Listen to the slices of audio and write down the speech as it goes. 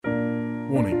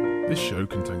This show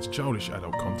contains childish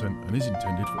adult content and is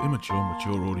intended for immature,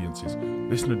 mature audiences.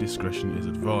 Listener discretion is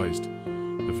advised.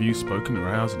 The views spoken are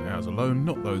ours and ours alone,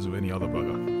 not those of any other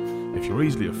bugger. If you're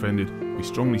easily offended, we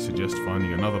strongly suggest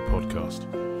finding another podcast.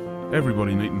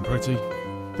 Everybody neat and pretty,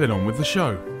 then on with the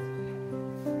show.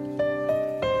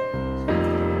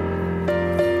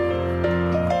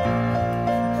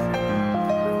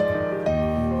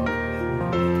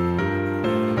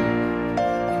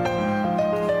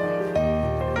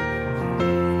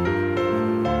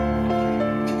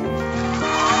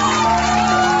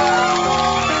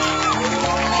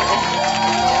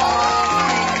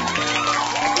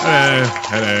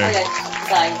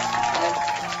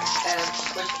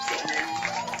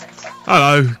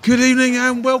 Hello, good evening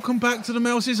and welcome back to the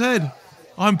Mouse's Head.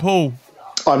 I'm Paul.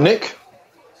 I'm Nick.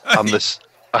 I'm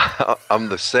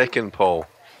the second Paul.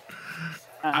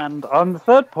 And I'm the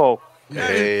third Paul.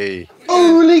 Hey.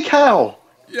 Holy cow!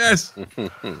 Yes.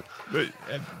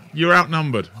 You're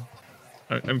outnumbered.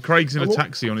 And Craig's in a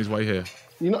taxi on his way here.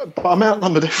 You know, but I'm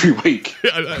outnumbered every week.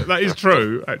 That is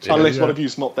true, actually. Unless one of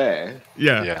you's not there.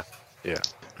 Yeah. Yeah.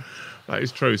 That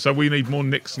is true. So we need more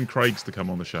Nicks and Craigs to come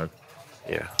on the show.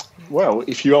 Yeah. Well,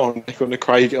 if you are Nick or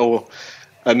Craig or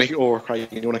Nick or Craig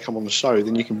and you want to come on the show,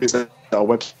 then you can visit our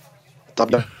website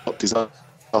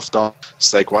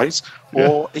www.disastersegways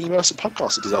or email us at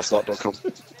podcast@disasterdark.com.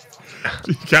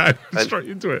 You can. Straight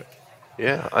into it.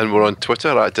 Yeah, and we're on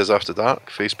Twitter at DisAfterDark,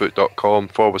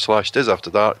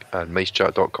 Facebook.com/DisAfterDark, and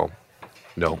MaceChat.com.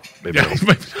 No, maybe not. I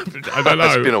don't know.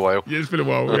 It's been a while. Yeah, it's been a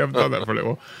while. We haven't done that for a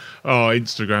little while. Oh,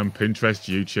 Instagram, Pinterest,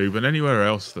 YouTube, and anywhere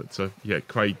else that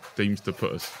Craig deems to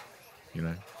put us. You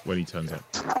know, when he turns up,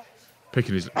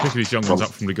 picking his young ones up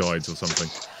from the guides or something.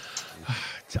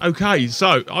 Okay,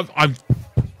 so I'm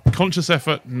conscious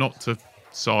effort not to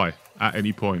sigh at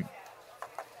any point.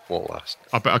 Won't last.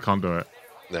 I bet I can't do it.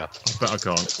 No. I bet I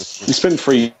can't. You spent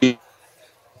 3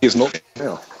 years not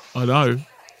now. I know.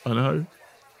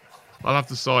 I'll have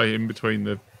to sigh in between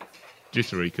the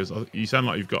jittery because you sound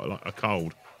like you've got like a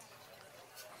cold.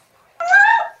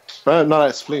 No,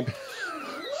 that's Flynn.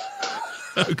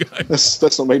 Okay.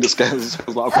 That's not me. That scares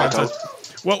like I've got a cold.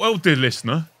 Well, dear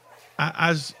listener,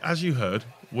 as you heard,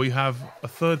 we have a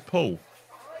third Paul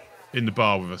in the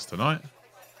bar with us tonight.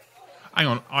 Hang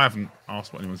on, I haven't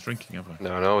asked what anyone's drinking, have I?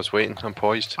 No, I was waiting. I'm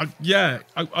poised.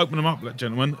 Open them up,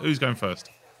 gentlemen. Who's going first?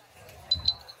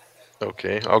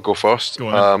 Okay, I'll go first. Go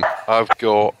on. I've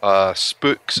got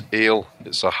Spooks Ale.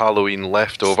 It's a Halloween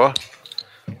leftover,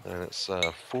 and it's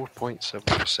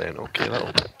 4.7%. Okay,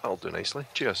 that'll do nicely.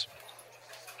 Cheers.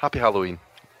 Happy Halloween.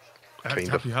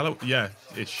 Happy Halloween. Yeah,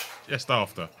 ish. Just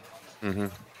after. Mm-hmm.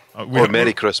 Or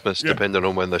Merry Christmas, depending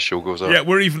on when the show goes up. Yeah,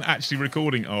 we're even actually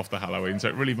recording after Halloween, so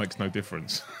it really makes no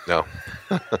difference. No.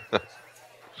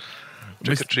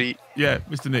 Trick or treat. Yeah,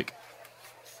 Mr. Nick.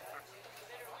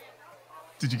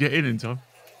 Did you get in time?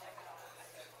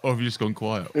 Or have you just gone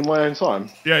quiet? In my own time?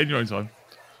 Yeah, in your own time.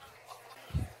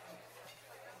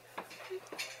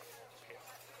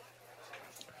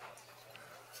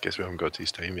 Guess we haven't got to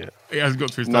his time yet. He hasn't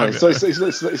got to his time No, yet. so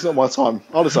it's not my time.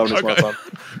 I'll decide when it's my time.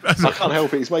 I Not... can't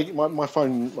help it. It's making my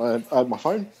phone. My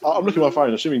phone? I'm looking at my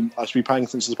phone, assuming I should be paying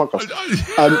attention to the podcast.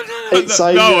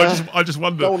 I just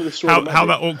wonder how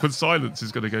that awkward silence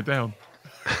is going to go down.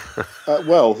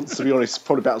 Well, to be honest,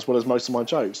 probably about as well as most of my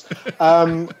jokes.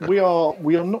 We are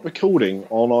not recording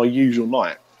on our usual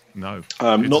night. No.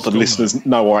 Not that listeners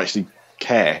know or actually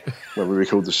care when we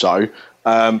record the show.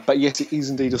 But yet it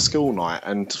is indeed a school night.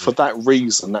 And for that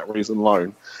reason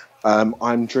alone,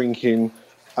 I'm drinking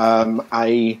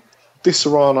a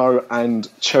Disaronno and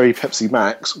Cherry Pepsi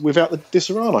Max without the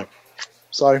Disaronno.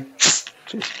 So,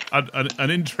 an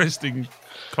interesting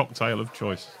cocktail of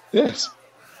choice. Yes.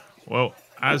 Well,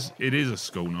 as it is a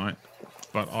school night,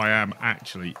 but I am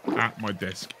actually at my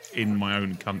desk in my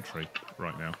own country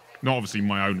right now. Not obviously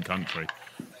my own country.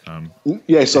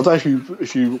 Yes, I don't know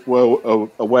if you were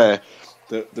aware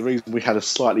that the reason we had a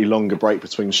slightly longer break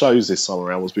between shows this summer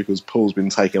around was because Paul's been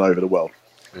taking over the world.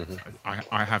 Mm-hmm.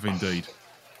 I have indeed.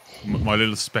 My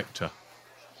little spectre.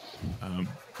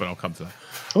 But I'll come to that.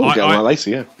 Oh, we'll get on that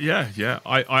later, yeah. Yeah.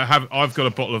 I've got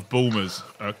a bottle of Bulmers,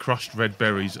 crushed red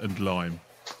berries and lime.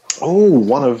 Oh,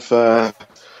 one of my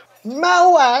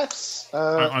wife's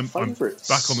I'm favourites.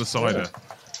 back on the cider.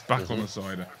 On the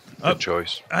cider. Good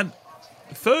choice. And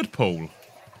third Paul.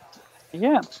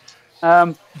 Yeah.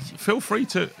 Feel free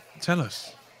to tell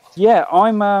us. Yeah,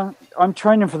 I'm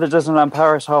training for the Disneyland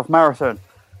Paris half marathon.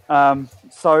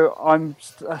 So I'm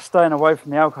staying away from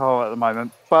the alcohol at the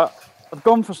moment. But I've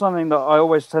gone for something that I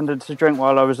always tended to drink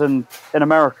while I was in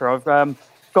America. I've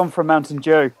gone for a Mountain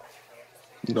Dew.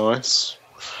 Nice.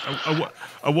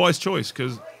 A wise choice,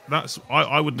 because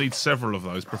I would need several of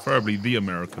those, preferably the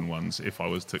American ones, if I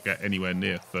was to get anywhere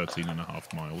near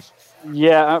 13.5 miles.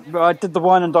 Yeah, I did the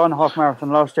Wine and Dine half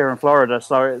marathon last year in Florida,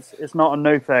 so it's not a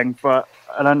new thing, but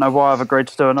I don't know why I've agreed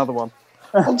to do another one.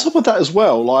 On top of that as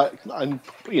well, like, and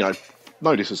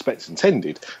no disrespect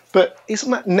intended, but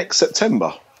isn't that next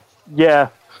September? Yeah.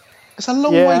 It's a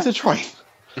long way to train.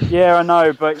 Yeah, I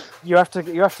know, but you have to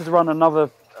run another,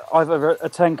 either a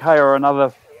 10k or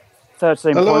another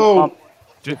 13.1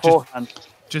 beforehand.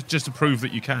 Just to prove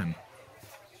that you can.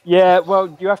 Yeah,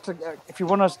 well, you have to if you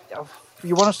want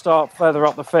to start further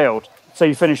up the field, so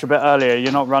you finish a bit earlier.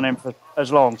 You're not running for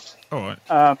as long. All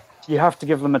right. You have to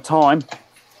give them a time,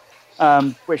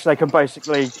 which they can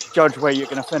basically judge where you're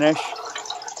going to finish.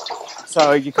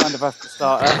 So you kind of have to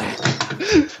start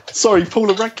early. Sorry,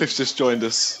 Paula Radcliffe's just joined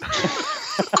us.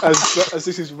 as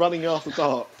this is running after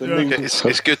dark.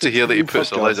 It's good to hear that he puts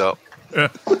the lid up. Yeah.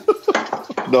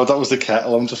 No, that was the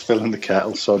kettle. I'm just filling the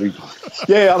kettle. Sorry.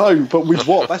 Yeah, I know, but with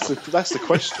what? That's the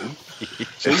question.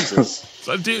 Jesus.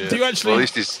 So do you actually? Well,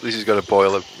 at least he's got a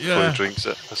boiler before he drinks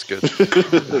it. That's good.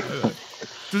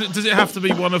 Does it have to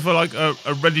be one of a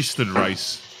registered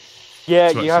race?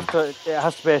 Yeah, you have to. It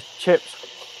has to be a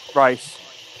chipped race,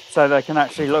 so they can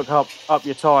actually look up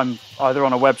your time either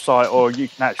on a website or you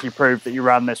can actually prove that you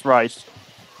ran this race.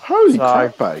 Holy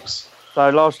crap bags. So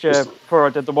last year, before I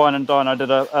did the Wine and Dine, I did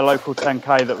a local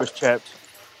 10k that was chipped.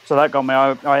 So that got me.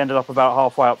 I ended up about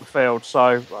halfway up the field.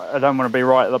 So I don't want to be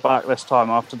right at the back this time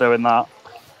after doing that.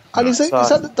 And is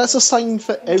that's the same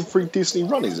for every Disney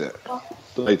run? Is it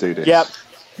that they do this? Yep.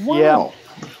 Wow.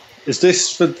 Yep. Is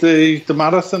this for the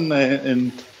marathon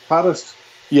in Paris?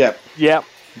 Yep. Yep.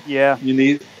 Yeah. You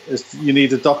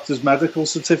need a doctor's medical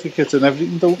certificate and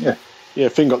everything, don't you? Yeah,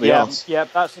 finger up the arse. Yeah,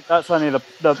 that's only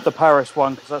the Paris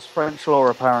one because that's French law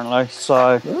apparently.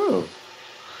 So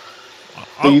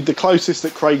the closest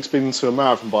that Craig's been to a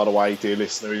marathon, by the way, dear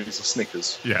listener, is a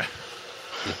Snickers. Yeah.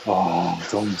 Oh,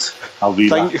 don't! I'll be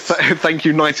thank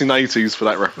you, 1980s, for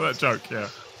that reference. For that joke. Yeah.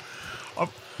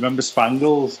 Remember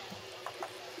Spangles?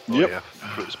 Yep. Yeah,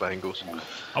 Fruit Spangles.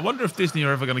 I wonder if Disney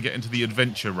are ever going to get into the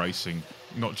adventure racing,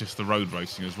 not just the road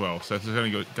racing as well. So if there's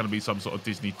only going to be some sort of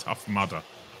Disney Tough Mudder.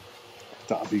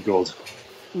 That'd be good.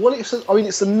 Well,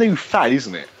 it's a new fad,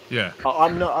 isn't it? Yeah.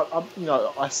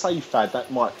 I say fad,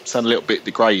 that might sound a little bit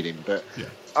degrading, but yeah.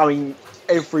 I mean,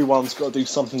 everyone's got to do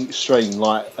something extreme,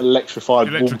 like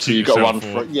electrified water. You've got to run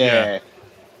for it. Yeah.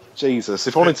 Jesus,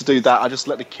 if I wanted to do that, I just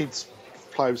let the kids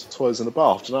play with toys in the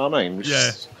bath. Do you know what I mean?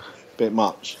 Yeah. A bit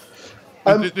much.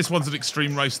 This one's an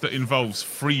extreme race that involves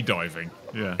free diving.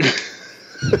 Yeah.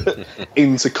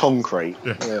 Into concrete.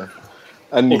 Yeah.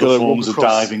 And you've got forms of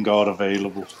diving are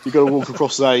available. You've got to walk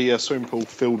across a swimming pool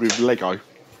filled with Lego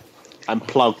and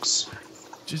plugs.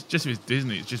 Just with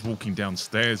Disney, it's just walking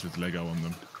downstairs with Lego on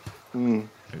them.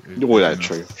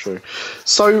 True.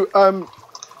 So,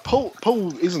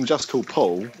 Paul isn't just called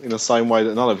Paul in the same way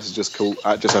that none of us is just called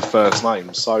just our first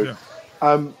names. So,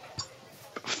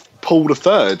 Paul the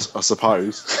Third, I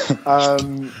suppose.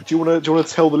 Do you want to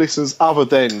tell the listeners, other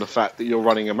than the fact that you're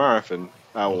running a marathon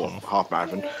or half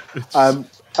marathon,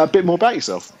 a bit more about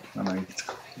yourself?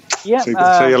 Yeah. So you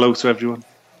can say hello to everyone.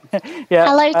 Yeah.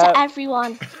 Hello to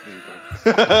everyone.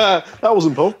 That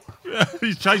wasn't Paul. Yeah,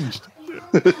 he's changed.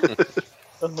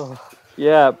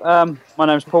 My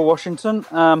name's Paul Washington.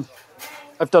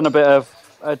 I've done a bit of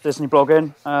Disney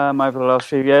blogging over the last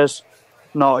few years.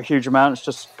 Not a huge amount, it's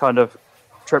just kind of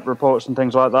trip reports and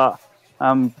things like that.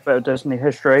 Bit of Disney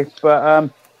history, but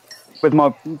with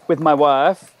my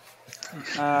wife.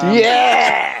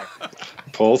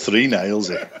 Paul 3 nails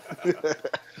it.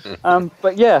 And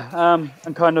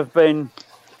kind of I've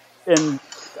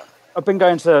been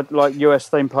going to like US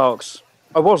theme parks.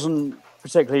 I wasn't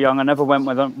particularly young. I never went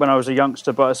when I was a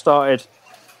youngster, but I started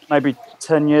maybe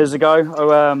 10 years ago.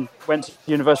 I went to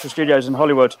Universal Studios in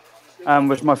Hollywood,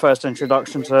 was my first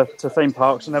introduction to theme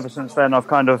parks, and ever since then I've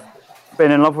kind of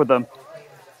been in love with them.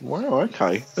 Wow,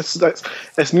 okay, that's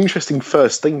an interesting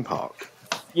first theme park.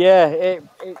 Yeah,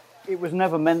 it was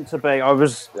never meant to be. I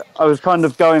was kind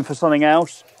of going for something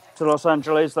else to Los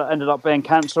Angeles that ended up being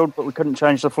cancelled, but we couldn't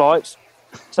change the flights.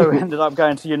 So we ended up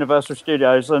going to Universal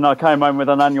Studios, and I came home with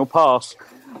an annual pass.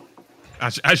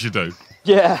 As you do.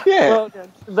 Yeah. Well,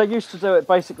 they used to do it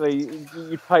basically.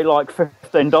 You'd pay like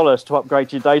 $15 to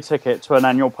upgrade your day ticket to an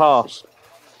annual pass.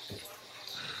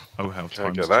 Oh, how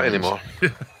can't get that anymore.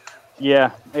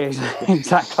 Yeah,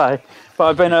 exactly.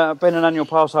 But I've been an annual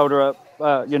pass holder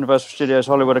at Universal Studios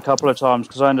Hollywood a couple of times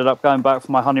because I ended up going back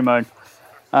for my honeymoon.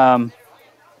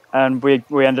 and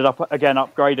we ended up again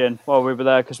upgrading while we were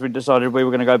there because we decided we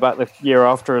were going to go back the year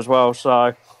after as well.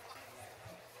 So,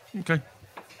 Okay.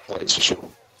 That's for sure.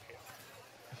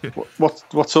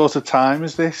 What sort of time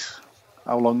is this?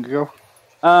 How long ago?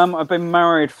 I've been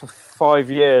married for 5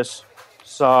 years,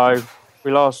 so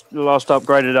we last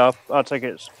upgraded our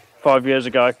tickets 5 years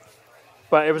ago.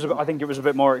 But I think it was a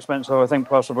bit more expensive. I think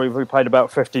possibly we paid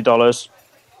about $50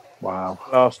 Wow.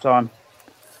 last time.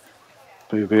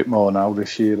 Be a bit more now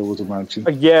this year, I would imagine.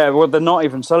 Yeah, well, they're not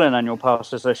even selling annual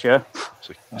passes this year.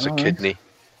 It's a kidney.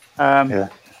 Yeah, a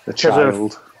Because of-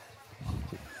 child.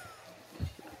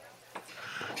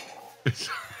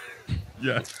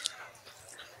 Yeah.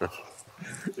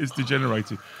 It's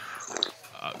degenerated.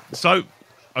 So,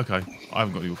 okay, I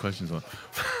haven't got any more questions on it.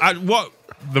 And what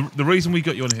the reason we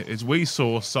got you on here is we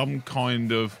saw some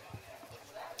kind of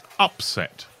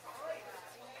upset,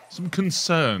 some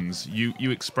concerns you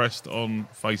expressed on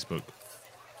Facebook,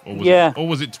 or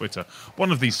was it Twitter?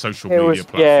 One of these social media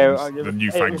platforms, the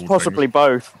newfangled it was possibly things.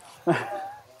 both.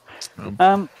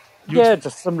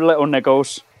 Just some little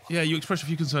niggles. Yeah, you expressed a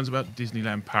few concerns about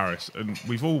Disneyland Paris, and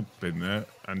we've all been there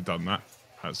and done that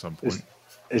at some point.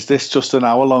 Is this just an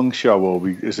hour-long show, or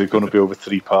is it going to be over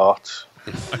 3 parts?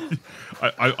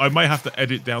 I may have to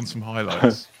edit down some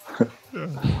highlights.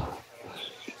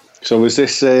 So is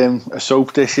this a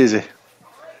soap dish, is it?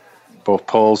 But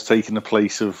Paul's taking the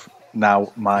place of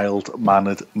now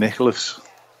mild-mannered Nicholas.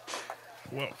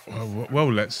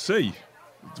 Well, let's see.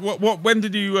 When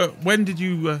did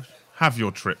you have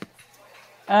your trip?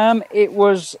 It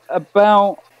was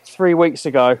about 3 weeks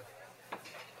ago.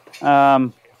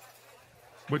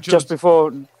 Just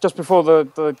before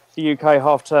the UK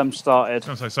half term started.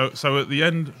 So at the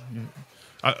end,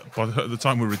 by the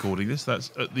time we're recording this,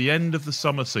 that's at the end of the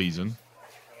summer season.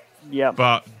 Yeah.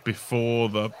 But before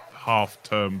the half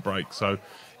term break, so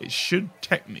it should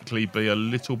technically be a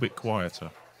little bit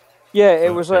quieter. Yeah,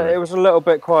 it was a little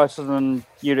bit quieter than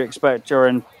you'd expect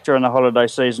during the holiday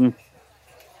season.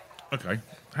 Okay,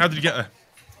 how did you get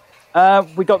there?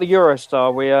 We got the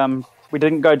Eurostar. We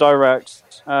didn't go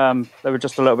direct. They were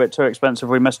just a little bit too expensive.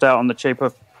 We missed out on the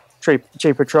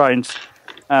cheaper trains.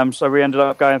 So we ended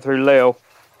up going through Lille,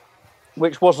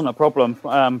 which wasn't a problem.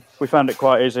 We found it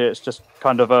quite easy. It's just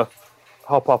kind of a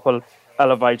hop up an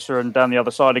elevator and down the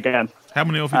other side again. How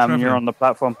many of you traveling? You're on the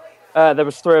platform. There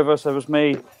was 3 of us. There was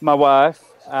me, my wife,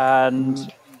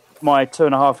 and my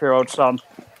 2.5-year-old son.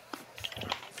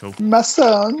 Cool. My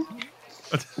son.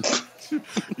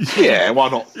 Yeah, why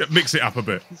not? Yeah, mix it up a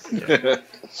bit. Yeah.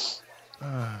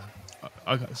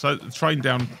 Okay, so train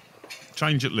down,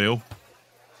 change at Lille.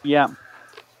 Yeah.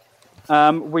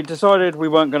 We decided we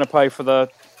weren't going to pay for the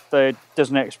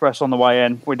Disney Express on the way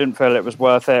in. We didn't feel it was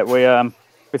worth it.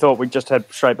 We thought we'd just head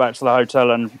straight back to the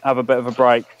hotel and have a bit of a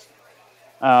break.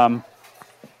 I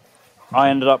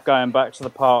ended up going back to the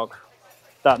park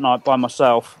that night by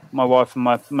myself. My wife and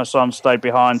my son stayed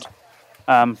behind.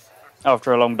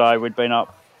 After a long day, we'd been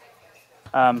up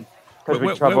because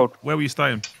we travelled. Where were you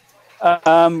staying?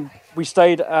 We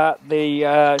stayed at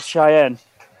the Cheyenne.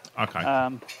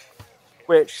 Okay.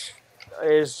 Which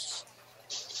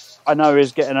I know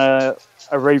is getting a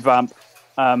revamp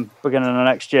beginning of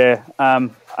next year,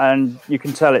 and you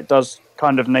can tell it does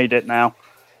kind of need it now.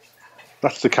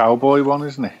 That's the cowboy one,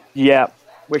 isn't it? Yeah,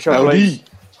 which I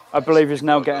believe is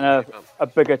now getting a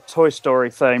bigger Toy Story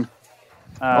theme.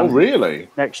 Oh, really?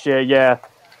 Next year, yeah.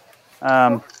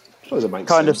 That makes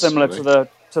Kind of sense, similar really.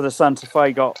 to the Santa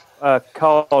Fe got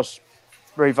Cars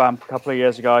revamp a couple of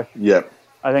years ago. Yeah.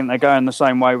 I think they're going the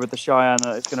same way with the Cheyenne.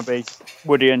 That it's going to be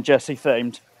Woody and Jessie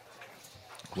themed.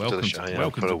 Welcome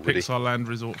to Pixarland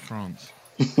Resort France.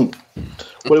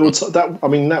 Well,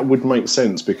 that would make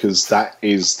sense because that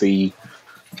is the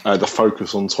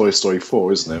focus on Toy Story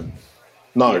 4, isn't it?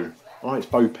 No, right, it's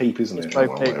Bo Peep, isn't it?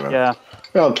 Bo Peep, yeah.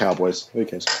 Well, Cowboys. Who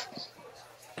cares?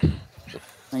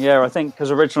 Yeah, I think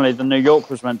because originally the New York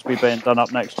was meant to be being done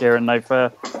up next year, and they've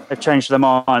changed their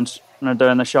minds and are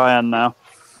doing the Cheyenne now.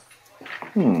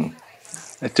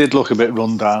 It did look a bit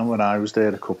run down when I was there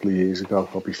a couple of years ago,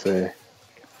 I'll be fair.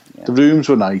 Yeah. The rooms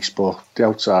were nice, but the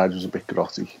outside was a bit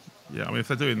grotty. Yeah, I mean, if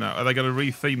they're doing that, are they going to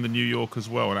retheme the New York as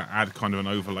well and add kind of an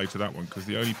overlay to that one? Because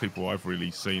the only people I've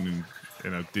really seen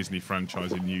in a Disney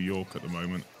franchise in New York at the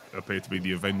moment appear to be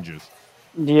the Avengers.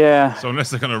 Yeah. So unless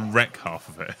they're going to wreck half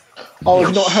of it. Oh,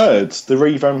 I've not heard. The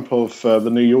revamp of the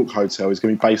New York hotel is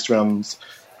going to be based around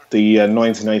the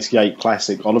 1988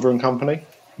 classic Oliver and Company.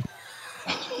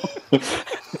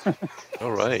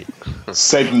 All right.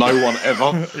 Said no one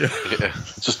Ever. Yeah.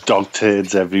 Just dog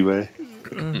turds everywhere.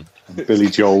 Billy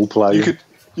Joel playing.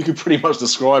 You You could pretty much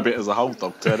describe it as a whole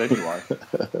dog turn anyway.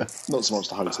 Not so much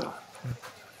the hotel.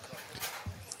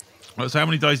 Well, so how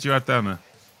many days do you have down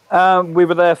there? We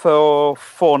were there for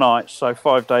 4 nights, so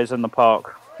 5 days in the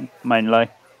park mainly.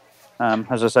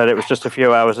 As I said, it was just a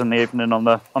few hours in the evening on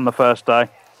the first day,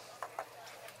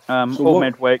 all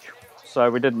midweek. So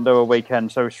we didn't do a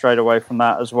weekend, so we strayed away from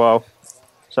that as well.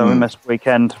 So we missed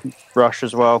weekend rush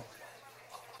as well.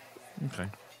 Okay.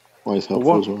 Always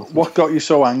helpful as well. What got you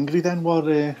so angry then? What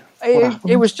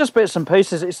it was just bits and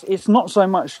pieces. It's not so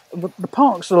much. The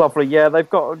parks are lovely. Yeah,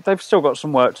 they've still got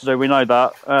some work to do. We know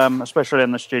that, especially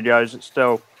in the studios. It's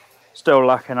still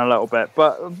lacking a little bit.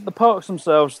 But the parks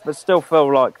themselves, they still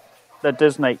feel like they're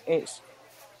Disney. It's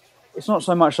not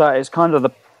so much that. It's kind of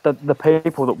the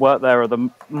people that work there are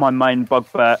my main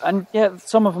bugbear. And yeah,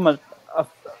 some of them are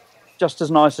just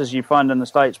as nice as you find in the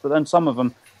States, but then some of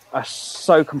them are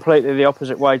so completely the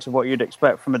opposite way to what you'd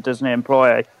expect from a Disney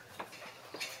employee.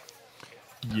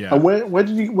 Yeah. And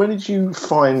where did you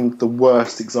find the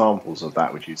worst examples of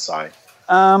that, would you say?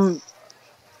 The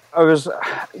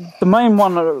main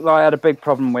one that I had a big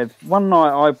problem with. One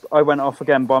night I went off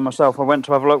again by myself. I went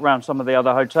to have a look around some of the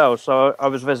other hotels. So I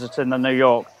was visiting the New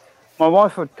York. My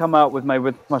wife would come out with me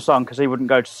with my son because he wouldn't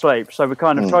go to sleep. So we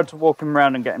kind of tried to walk him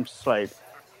around and get him to sleep.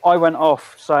 I went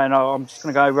off saying, I'm just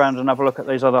going to go around and have a look at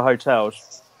these other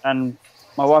hotels. And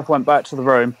my wife went back to the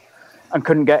room and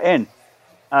couldn't get in.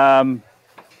 And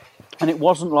it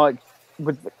wasn't like,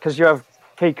 because you have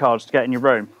key cards to get in your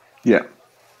room. Yeah.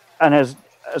 And as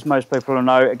most people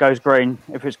know, it goes green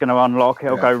if it's going to unlock.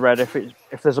 It'll go red if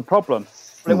there's a problem.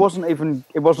 But it wasn't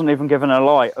even given a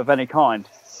light of any kind.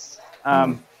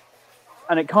 And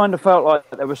it kind of felt like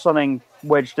there was something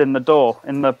wedged in the door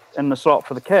in the slot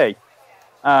for the key.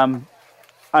 And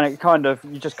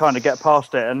you just kind of get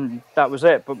past it, and that was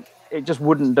it. But it just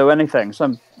wouldn't do anything.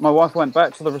 So my wife went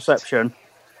back to the reception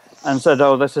and said,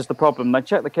 "Oh, this is the problem." They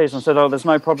checked the keys and said, "Oh, there's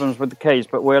no problems with the keys,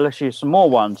 but we'll issue some more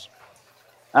ones."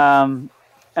 And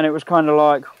it was kind of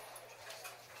like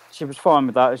she was fine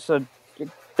with that. It said,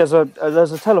 "There's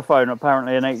a telephone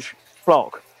apparently in each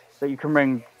block that you can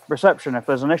ring reception if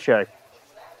there's an issue."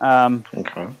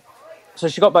 Okay. So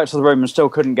she got back to the room and still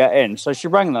couldn't get in. So she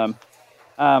rang them.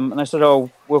 And they said, "Oh,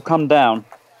 we'll come down."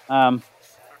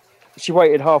 She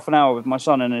waited half an hour with my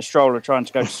son in his stroller trying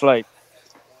to go to sleep.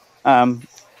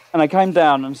 And they came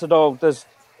down and said, "Oh, there's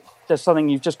something,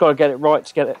 you've just got to get it right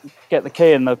to get the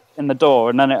key in the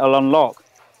door, and then it'll unlock."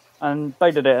 And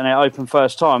they did it, and it opened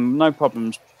first time, no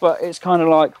problems. But it's kind of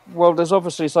like, well, there's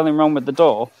obviously something wrong with the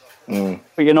door,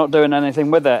 but you're not doing anything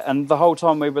with it. And the whole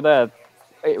time we were there,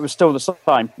 it was still the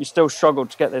same. You still struggled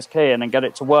to get this key in and get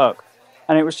it to work.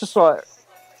 And it was just like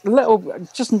little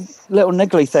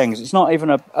niggly things. It's not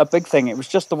even a big thing. It was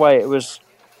just the way it was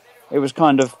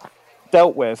kind of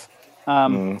dealt with,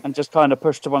 and just kind of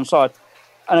pushed to one side.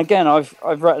 And again,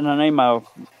 I've written an email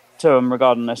to them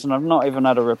regarding this, and I've not even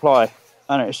had a reply.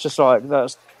 And it's just like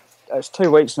it's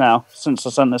 2 weeks now since I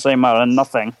sent this email and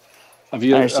nothing. Have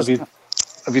you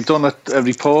done a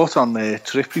report on the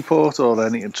Trip Report or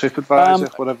anything,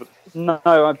 TripAdvisor, whatever? No,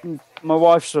 my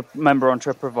wife's a member on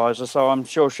TripAdvisor, so I'm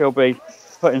sure she'll be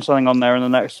putting something on there in the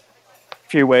next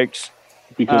few weeks.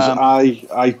 Because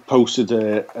I posted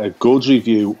a good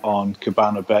review on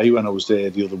Cabana Bay when I was there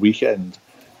the other weekend,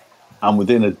 and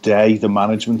within a day the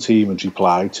management team had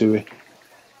replied to it.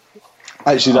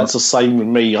 Actually, that's the same with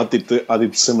me. I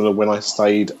did similar when I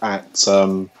stayed at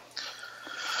the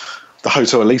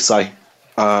Hotel Elise at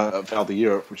Val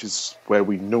d'Europe, which is where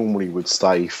we normally would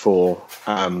stay for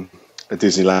a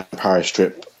Disneyland Paris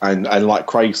trip. And like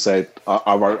Craig said,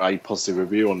 I wrote a positive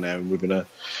review on there, and within a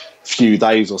few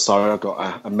days or so, I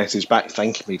got a message back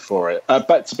thanking me for it.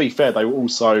 But to be fair, they were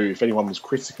also, if anyone was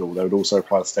critical, they would also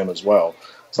apply to them as well.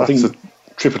 So That's I think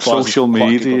TripAdvisor, social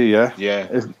media, yeah,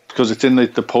 because it's in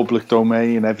the public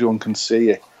domain and everyone can see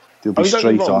it. They'll be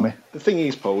straight on it. The thing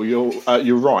is, Paul,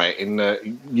 you're right in that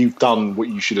you've done what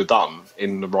you should have done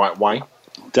in the right way.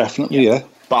 Definitely, yeah.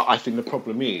 But I think the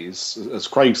problem is, as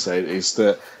Craig said, is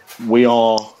that we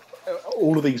are,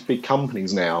 all of these big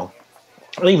companies now,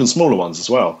 and even smaller ones as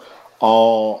well,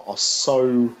 are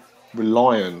so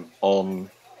reliant on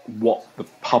what the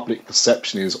public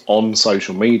perception is on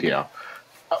social media.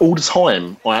 All the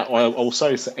time, I'll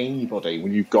say this to anybody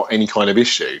when you've got any kind of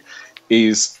issue,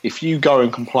 is if you go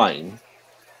and complain,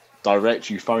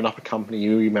 you phone up a company,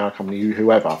 you email a company,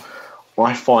 whoever,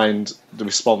 I find the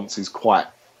response is quite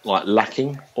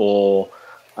lacking, or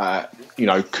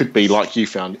could be like you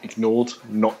found, ignored,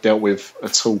 not dealt with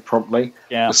at all promptly.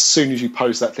 Yeah. As soon as you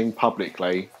post that thing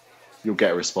publicly, you'll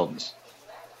get a response.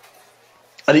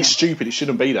 And it's stupid, it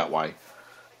shouldn't be that way.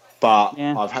 but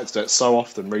Yeah. I've had to do it so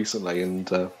often recently,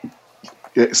 and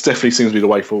it definitely seems to be the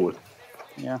way forward.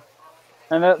 Yeah.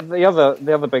 And the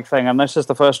other big thing, and this is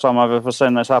the first time I've ever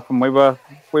seen this happen. We were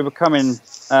coming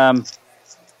out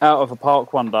of a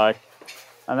park one day,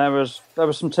 and there was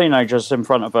some teenagers in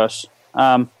front of us,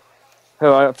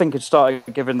 who I think had started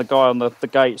giving the guy on the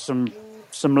gate some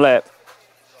lip.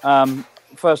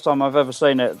 First time I've ever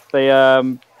seen it.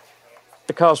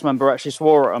 The cast member actually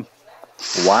swore at them.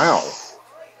 Wow.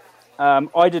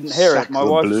 I didn't hear it. My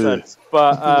wife said,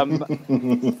 but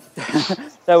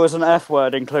there was an F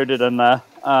word included in there.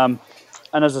 And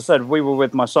as I said, we were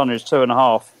with my son, who's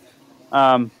 2.5,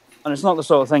 and it's not the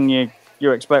sort of thing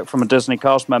you expect from a Disney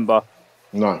cast member.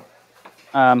 No.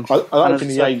 I don't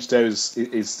think the age there is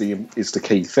the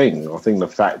key thing. I think the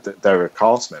fact that they're a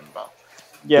cast member.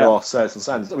 Yeah. There are certain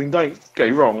standards. I mean, don't get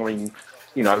me wrong. I mean,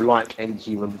 like any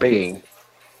human being,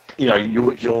 you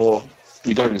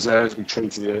don't deserve to be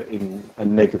treated in a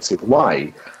negative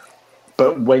way.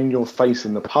 But when you're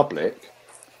facing the public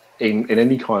in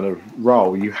any kind of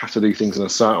role, you have to do things in a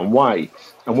certain way.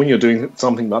 And when you're doing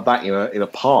something like that in a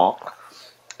park,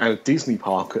 and a Disney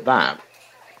park at that,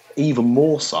 even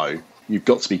more so, you've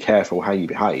got to be careful how you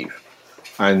behave.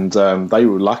 And they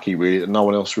were lucky, really, that no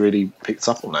one else really picked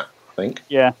up on that, I think.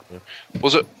 Yeah.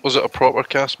 Was it a proper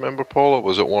cast member, Paul, or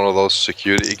was it one of those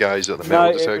security guys at the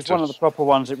metal detectors? No, it was one of the proper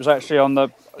ones. It was actually on the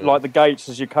gates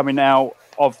as you're coming out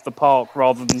of the park,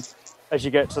 rather than as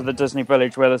you get to the Disney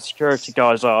Village where the security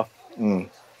guys are.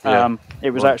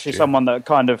 It was actually someone that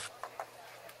kind of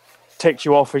ticked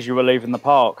you off as you were leaving the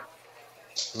park.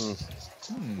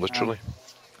 Literally.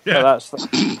 Yeah. So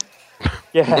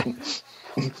yeah.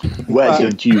 Where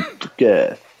did you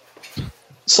go?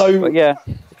 So, But yeah,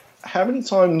 how many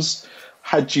times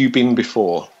had you been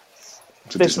before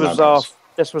to this Disneyland was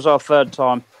Paris? our third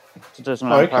time to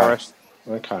Disneyland Paris.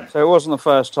 Okay. So it wasn't the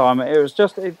first time. It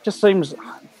just seems,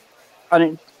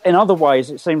 and in other ways,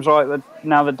 it seems like that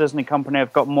now the Disney company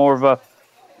have got more of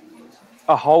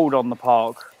a hold on the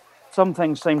park. Some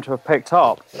things seem to have picked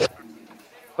up,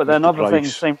 but then other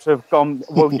things seem to have gone.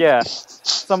 Well, yeah,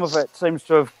 some of it seems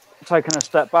to have taken a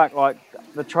step back. Like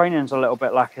the training's a little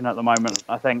bit lacking at the moment,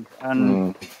 I think,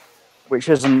 and which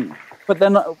isn't. But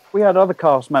then we had other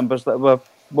cast members that were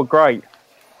great.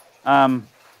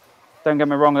 Don't get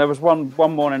me wrong. There was one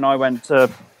morning I went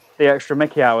to the extra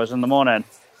Mickey hours in the morning,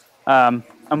 and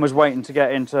was waiting to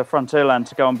get into Frontierland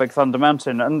to go on Big Thunder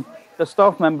Mountain, and the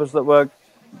staff members that were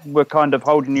kind of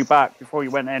holding you back before you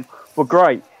went in were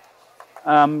great.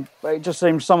 But it just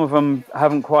seems some of them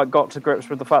haven't quite got to grips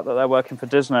with the fact that they're working for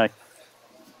Disney.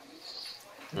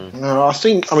 No, I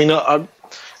think. I mean,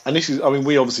 and this is. I mean,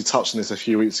 we obviously touched on this a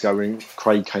few weeks ago when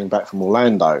Craig came back from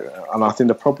Orlando, and I think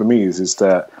the problem is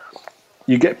that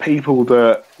you get people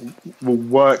that will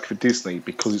work for Disney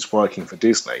because it's working for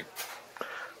Disney,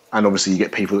 and obviously you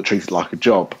get people that treat it like a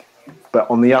job. But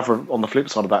on the flip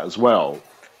side of that as well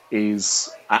is,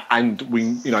 and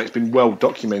it's been well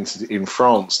documented in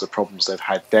France, the problems they've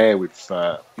had there with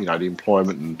the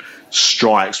employment and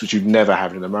strikes, which you'd never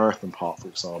have in an American park, for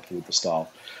example, with the staff.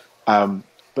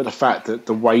 But the fact that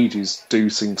the wages do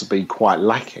seem to be quite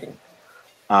lacking.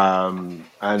 And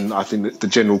I think that the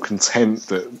general contempt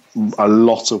that a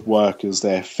lot of workers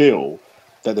there feel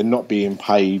that they're not being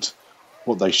paid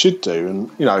what they should do.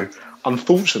 And,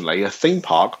 unfortunately, a theme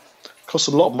park costs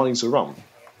a lot of money to run.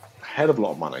 A hell of a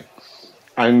lot of money.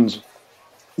 And,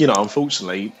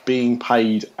 unfortunately, being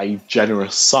paid a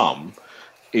generous sum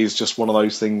is just one of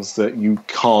those things that you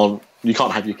can't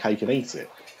have your cake and eat it.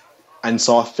 And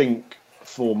so I think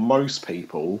for most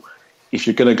people, if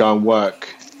you're going to go and work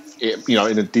in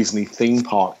a Disney theme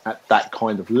park at that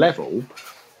kind of level,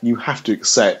 you have to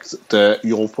accept that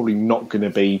you're probably not going to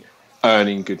be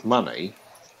earning good money,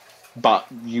 but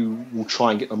you will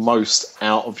try and get the most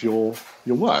out of your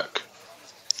work.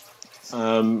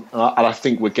 And I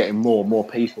think we're getting more and more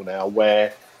people now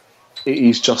where it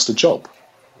is just a job.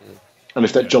 And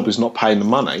if that job is not paying the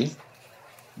money,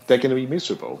 they're going to be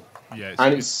miserable. Yeah,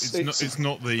 and it's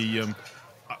not the.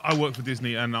 I work for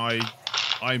Disney, and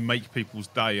I make people's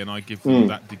day, and I give them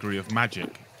that degree of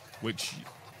magic, which,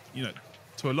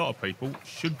 to a lot of people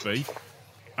should be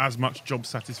as much job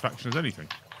satisfaction as anything.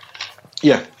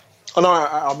 Yeah, and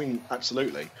I mean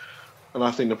absolutely, and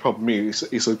I think the problem is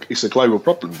it's a global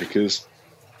problem because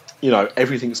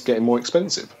everything's getting more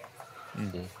expensive.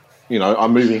 Mm-hmm.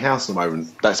 I'm moving house at the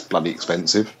moment. That's bloody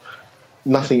expensive.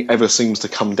 Nothing ever seems to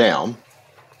come down.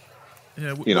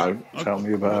 Yeah, tell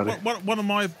me about it. One of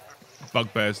my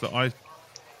bugbears that I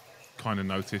kind of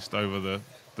noticed over the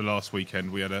last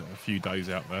weekend, we had a few days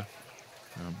out there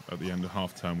at the end of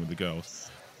half term with the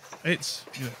girls. It's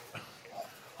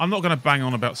I'm not going to bang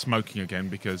on about smoking again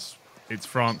because it's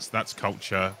France. That's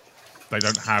culture. They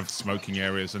don't have smoking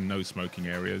areas and no smoking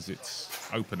areas. It's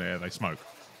open air. They smoke.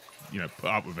 Put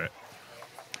up with it.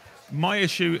 My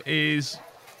issue is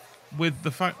with the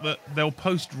fact that they'll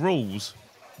post rules,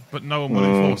 but no one will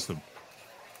enforce them.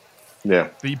 Yeah.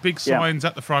 The big signs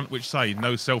at the front which say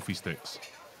no selfie sticks.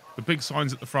 The big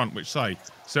signs at the front which say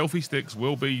selfie sticks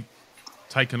will be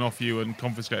taken off you and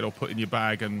confiscated or put in your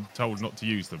bag and told not to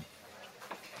use them.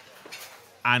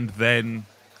 And then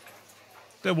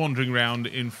they're wandering around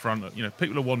in front of,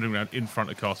 people are wandering around in front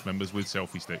of cast members with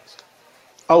selfie sticks.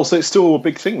 Oh, so it's still a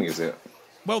big thing, is it?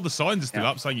 Well, the signs are still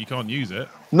up saying you can't use it.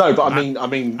 No, but I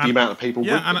mean the amount of people.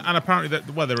 Yeah, and apparently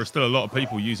there are still a lot of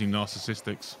people using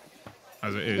narcissistics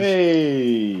as it is.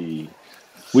 Hey,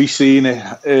 we seen it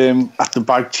at the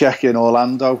bag check in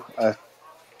Orlando at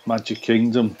Magic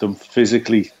Kingdom. Them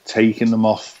physically taking them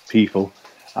off people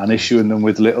and issuing them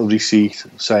with little receipt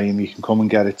saying you can come and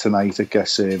get it tonight at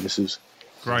guest services.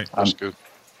 Great, that's good.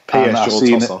 And I've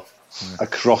seen it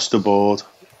across the board.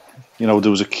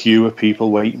 There was a queue of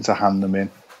people waiting to hand them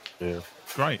in. Yeah,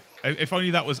 great. If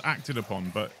only that was acted upon,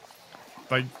 but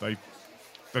they've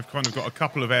kind of got a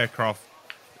couple of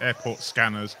airport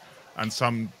scanners and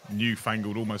some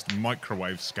newfangled almost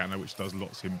microwave scanner which does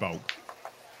lots in bulk.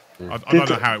 I don't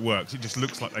know how it works. It just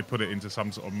looks like they put it into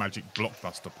some sort of magic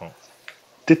blockbuster pot.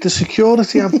 Did the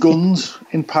security have guns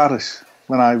in Paris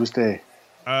when I was there?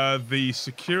 The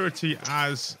security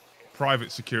as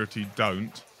private security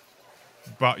don't,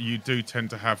 but you do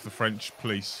tend to have the French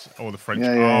police or the French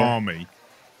army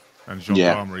and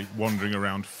gendarmerie wandering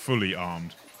around fully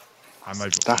armed, and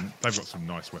they've got some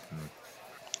nice weaponry.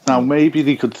 Now maybe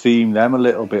they could theme them a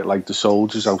little bit like the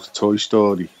soldiers out of Toy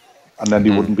Story, and then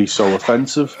they wouldn't be so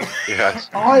offensive. Yeah,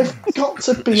 I've got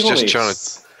to be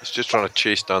honest. It's just trying to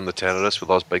chase down the terrorists with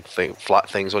those big flat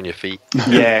things on your feet.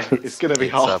 Yeah, it's going to be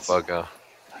hard. It's that bugger.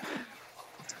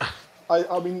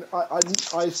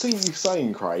 I see what you're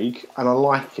saying, Craig, and I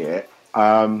like it.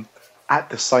 At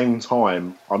the same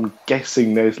time, I'm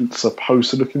guessing they're supposed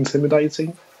to look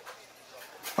intimidating.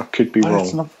 I could be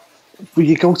wrong. But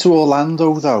you go to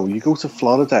Orlando, though. You go to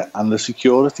Florida, and the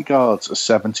security guards are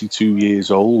 72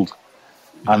 years old,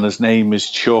 and his name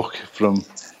is Chuck from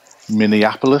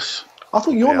Minneapolis. I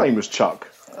thought your name was Chuck.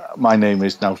 My name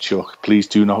is now Chuck. Please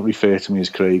do not refer to me as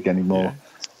Craig anymore.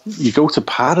 Yeah. You go to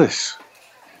Paris.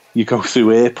 You go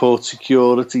through airport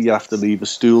security. You have to leave a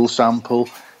stool sample,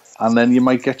 and then you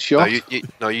might get shot.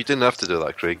 No, you didn't have to do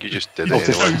that, Craig. You just did it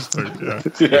anyway.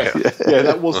 Yeah,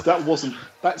 that wasn't.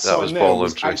 That sign there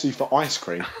was actually for ice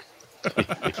cream.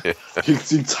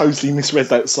 You totally misread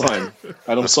that sign,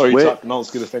 and I'm sorry, Chuck. No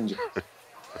one's going to offend you.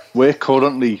 We're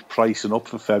currently pricing up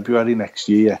for February next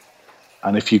year,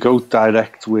 and if you go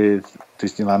direct with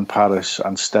Disneyland Paris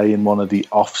and stay in one of the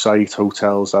off-site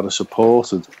hotels that are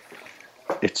supported,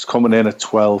 it's coming in at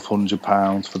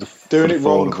 £1,200 for the. Doing it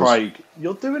wrong, Craig.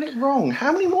 You're doing it wrong.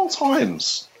 How many more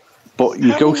times? But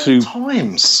you go through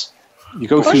times. You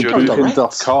go through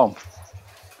Booking.com.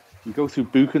 You go through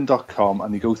Booking.com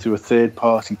and you go through a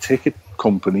third-party ticket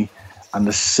company, and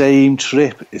the same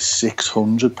trip is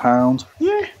 £600.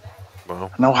 Yeah.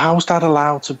 Wow. Now, how's that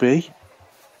allowed to be?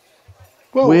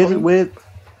 Well,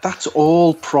 that's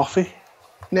all profit.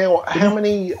 Now, how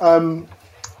many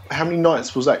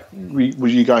nights was that?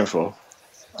 Was you going for?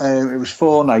 It was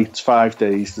 4 nights, 5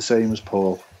 days, the same as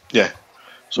Paul. Yeah.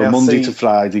 So now, Monday to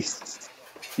Friday.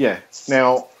 Yeah.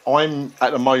 Now, I'm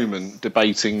at the moment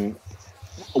debating.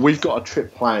 We've got a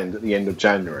trip planned at the end of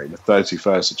January, the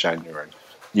 31st of January.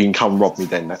 You can come rob me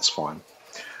then, that's fine.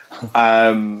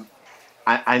 And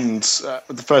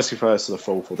the 31st of the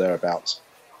 4th or thereabouts.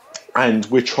 And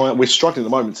we're struggling at the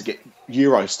moment to get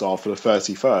Eurostar for the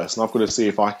 31st, and I've got to see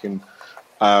if I can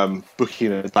book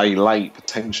in a day late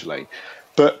potentially.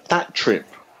 But that trip,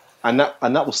 and that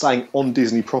was staying on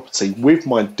Disney property with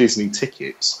my Disney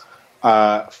tickets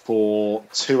for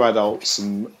 2 adults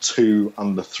and 2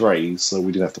 under 3s, so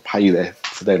we didn't have to pay there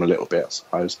for them a little bit, I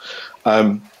suppose.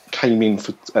 Came in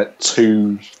at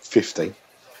 $250.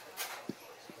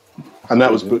 And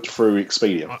that was booked through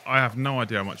Expedia. I have no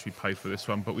idea how much we paid for this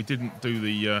one, but we didn't do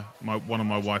the one of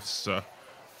my wife's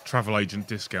travel agent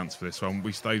discounts for this one.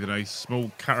 We stayed in a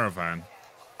small caravan,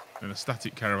 in a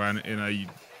static caravan, in a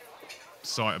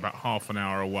site about half an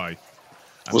hour away.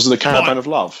 And was it the caravan of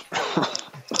love?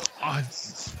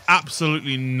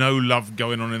 Absolutely no love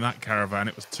going on in that caravan.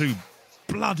 It was too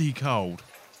bloody cold.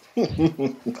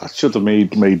 That should have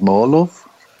made more love.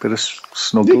 Bit of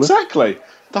snuggling. Exactly.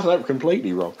 That's not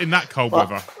completely wrong. In that cold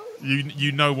weather,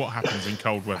 you know what happens in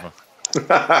cold weather.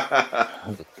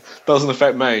 Doesn't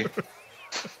affect me.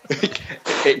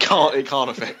 It can't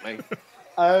affect me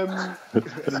any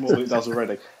more than it does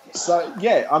already. So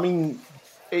yeah, I mean,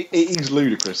 it is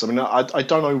ludicrous. I mean, I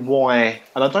don't know why,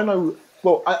 and I don't know.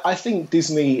 Well, I think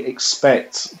Disney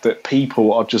expects that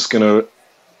people are just going to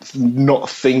not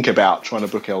think about trying to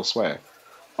book elsewhere.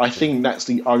 I think that's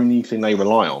the only thing they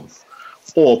rely on,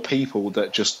 or people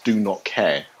that just do not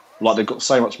care. Like they've got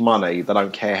so much money, they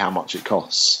don't care how much it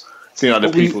costs. You know, the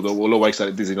people that will always stay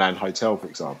at Disneyland Hotel, for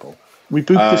example. We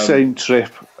booked the same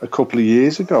trip a couple of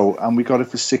years ago, and we got it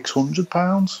for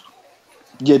 £600.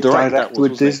 Yeah, direct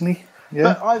with Disney.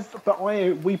 Yeah,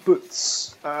 we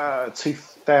booked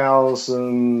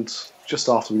 2000 just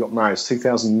after we got married,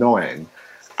 2009,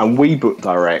 and we booked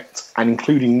direct, and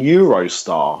including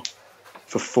Eurostar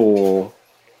for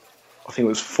I think it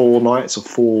was 4 nights or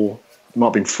four, it might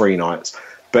have been 3 nights,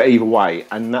 but either way,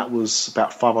 and that was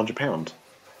about £500,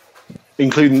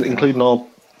 including our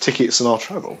tickets and our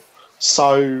travel.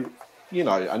 So, you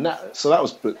know, so that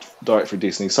was booked direct for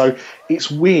Disney. So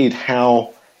it's weird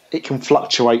how it can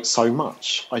fluctuate so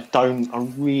much. I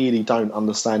really don't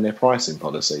understand their pricing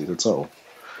policies at all.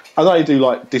 I know they do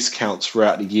like discounts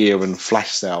throughout the year and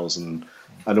flash sales and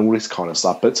all this kind of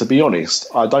stuff, but to be honest,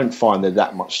 I don't find they're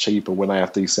that much cheaper when they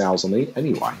have these sales on it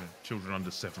anyway. Yeah, children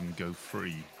under 7 go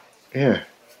free. Yeah.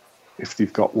 If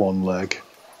they've got one leg.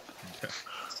 Yeah.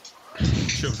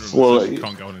 Children under 7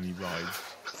 can't go on any rides.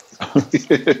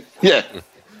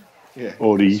 Yeah.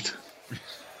 Or eat.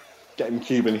 Get in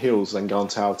Cuban Hills and go on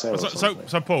Tower Terror. So,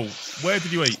 Paul, where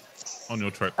did you eat on your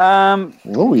trip?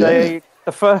 The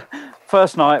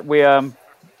first night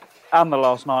and the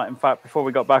last night, in fact, before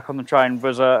we got back on the train,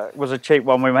 was a cheap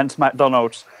one. We went to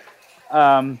McDonald's.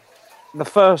 The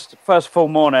first full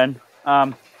morning,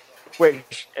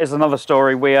 which is another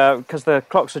story. We because the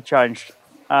clocks had changed,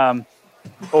 or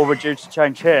were due to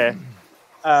change here.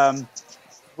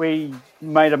 We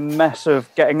made a mess of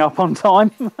getting up on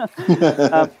time.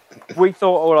 We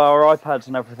thought all our iPads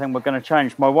and everything were going to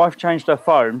change. My wife changed her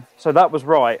phone, so that was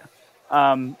right.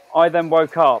 I then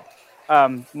woke up.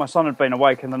 My son had been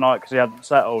awake in the night because he hadn't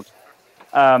settled.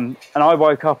 And I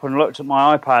woke up and looked at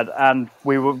my iPad, and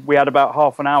we had about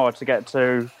half an hour to get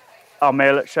to our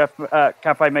meal at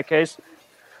Cafe Mickey's.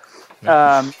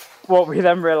 What we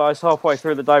then realised halfway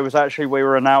through the day was actually we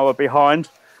were an hour behind.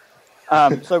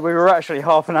 So we were actually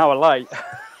half an hour late.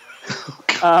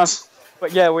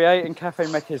 But yeah, we ate in Cafe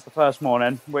Mickey's the first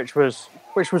morning, which was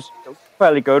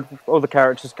fairly good. All the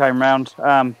characters came round.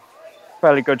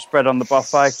 Fairly good spread on the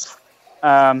buffet.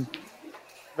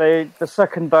 The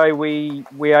second day we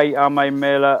ate our main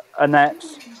meal at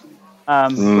Annette's.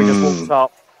 We just walked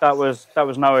up. That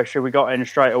was no issue. We got in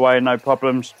straight away, no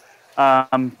problems.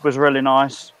 Was really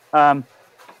nice.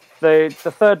 The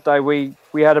third day we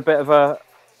had a bit of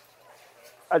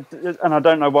and I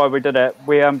don't know why we did it.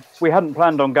 We hadn't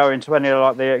planned on going to any of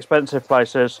like the expensive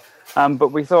places,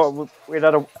 but we thought we'd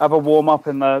have a warm up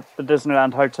in the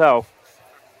Disneyland Hotel.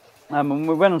 And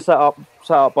we went and sat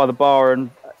up by the bar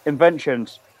and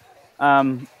Inventions,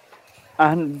 and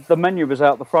the menu was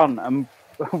out the front, and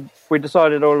we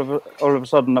decided all of a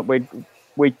sudden that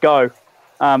we'd go.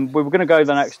 We were going to go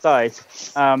the next day,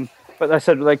 but they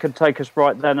said they could take us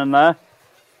right then and there.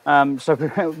 So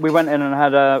we went in and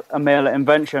had a meal at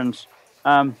Inventions.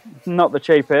 Not the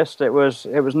cheapest. It was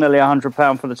nearly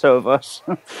 £100 for the two of us.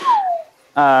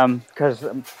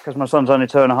 Because my son's only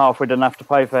 2.5, we didn't have to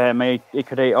pay for him. He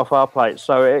could eat off our plate.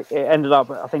 So it ended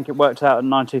up, I think it worked out at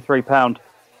 £93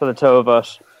 for the two of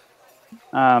us.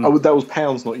 That was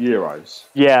pounds, not euros.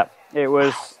 Yeah, it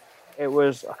was.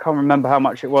 I can't remember how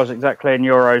much it was exactly in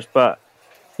euros, but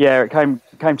yeah, it came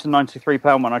to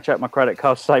 £93 when I checked my credit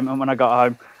card statement when I got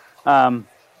home.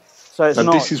 So it's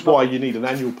not. This is why you need an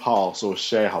annual pass or a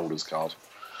shareholders card.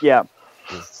 Yeah.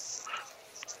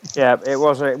 Yeah, it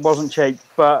wasn't cheap,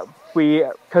 but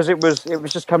because it was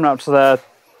just coming up to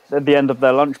the end of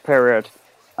their lunch period,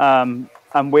 and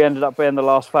we ended up being the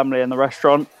last family in the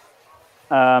restaurant.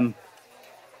 When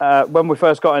we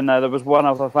first got in there was one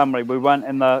other family. We went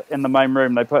in the main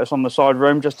room. They put us on the side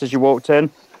room just as you walked in,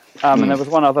 and there was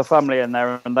one other family in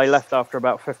there, and they left after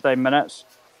about 15 minutes.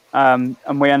 And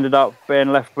we ended up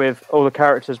being left with all the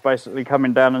characters basically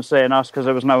coming down and seeing us because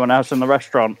there was no one else in the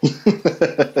restaurant.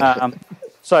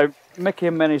 So Mickey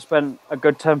and Minnie spent a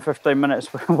good 10-15 minutes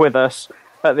with us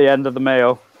at the end of the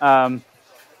meal. At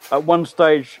one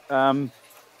stage, the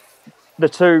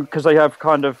two, because they have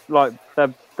kind of like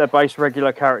their base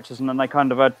regular characters, and then they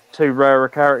kind of had 2 rarer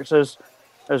characters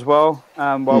as well.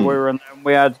 While we were in there,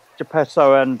 we had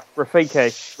Geppetto and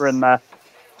Rafiki were in there.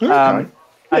 Okay.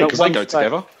 Yeah, because they go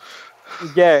together.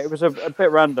 Yeah, it was a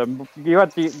bit random. You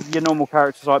had your normal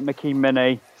characters like Mickey,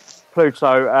 Minnie,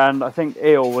 Pluto, and I think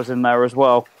Eel was in there as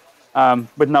well,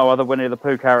 with no other Winnie the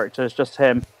Pooh characters, just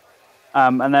him.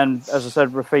 And then, as I said,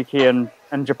 Rafiki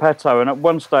and Geppetto. And at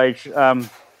one stage,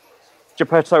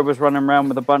 Geppetto was running around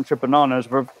with a bunch of bananas,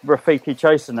 with Rafiki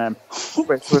chasing him,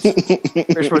 which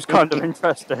was kind of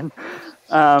interesting.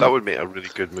 That would make a really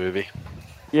good movie.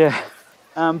 Yeah.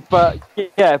 But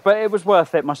it was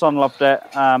worth it. My son loved it.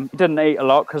 He didn't eat a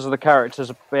lot because of the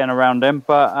characters being around him,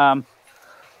 but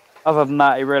other than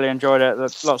that, he really enjoyed it.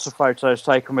 There's lots of photos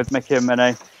taken with Mickey and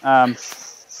Minnie.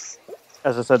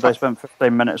 As I said, they spent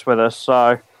 15 minutes with us.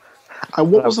 So,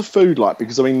 and what was the food like?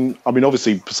 Because I mean,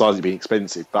 obviously, besides it being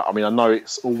expensive, but I mean, I know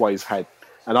it's always had,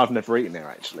 and I've never eaten there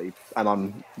actually,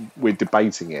 and we're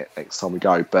debating it next time we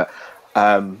go, but.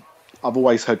 I've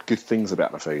always heard good things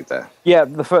about the food there. Yeah,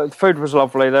 the food was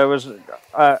lovely. There was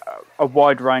a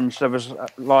wide range. There was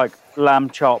like lamb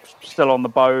chops still on the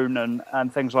bone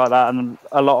and things like that, and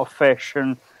a lot of fish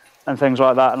and things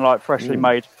like that, and like freshly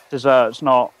made desserts,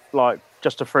 not like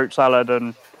just a fruit salad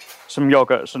and some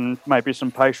yogurts and maybe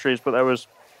some pastries, but there was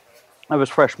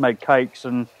fresh made cakes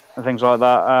and things like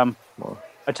that.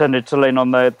 I tended to lean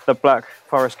on the Black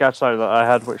Forest Gâteau that I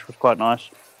had, which was quite nice.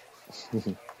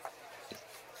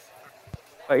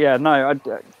 But yeah, no,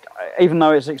 even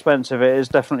though it's expensive, it is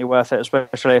definitely worth it,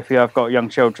 especially if you have got young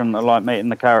children that like meeting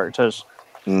the characters.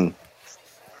 That's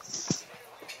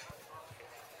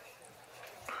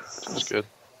good.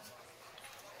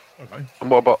 Okay. And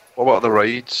what about the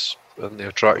rides and the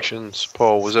attractions,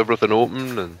 Paul? Was everything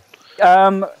open?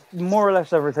 And more or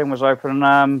less everything was open.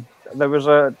 There was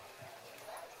I'm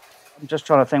just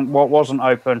trying to think what wasn't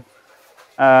open.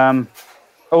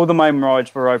 All the main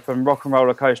rides were open. Rock and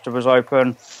Roller Coaster was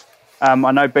open. I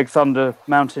know Big Thunder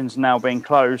Mountain's now being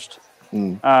closed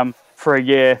for a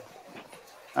year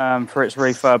for its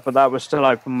refurb, but that was still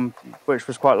open, which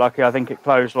was quite lucky. I think it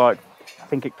closed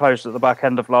at the back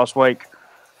end of last week.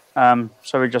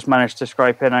 So we just managed to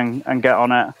scrape in and get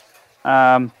on it.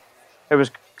 It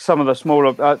was some of the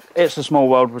smaller. It's a Small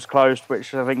World was closed,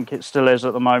 which I think it still is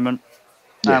at the moment,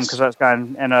 because that's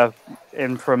going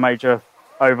in for a major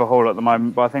overhaul at the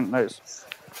moment. But I think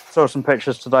saw some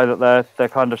pictures today that they're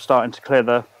kind of starting to clear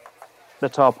the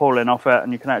tarpaulin off it,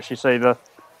 and you can actually see the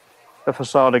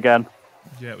facade again.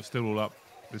 Yeah, it was still all up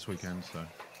this weekend, so.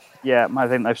 Yeah, I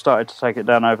think they've started to take it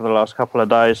down over the last couple of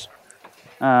days.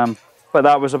 But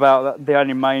that was about the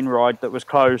only main ride that was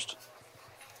closed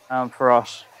for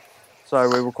us. So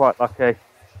we were quite lucky.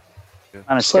 Yeah.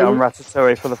 Managed to get on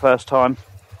Ratatouille for the first time.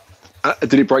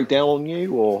 Did it break down on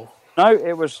you, or? No,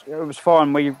 it was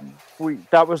fine. We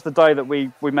that was the day that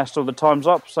we messed all the times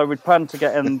up. So we planned to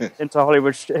get into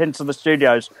Hollywood, into the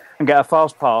studios and get a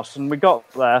fast pass, and we got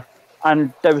there,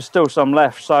 and there was still some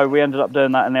left. So we ended up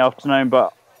doing that in the afternoon.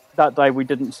 But that day we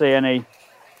didn't see any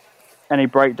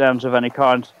breakdowns of any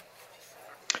kind.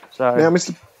 So now,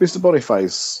 Mr.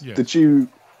 Boniface, Yeah.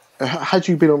 had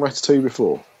you been on Ratatouille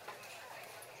before?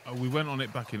 We went on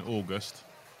it back in August,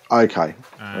 Okay.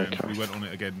 and we went on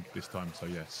it again this time, so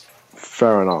yes.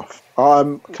 Fair enough.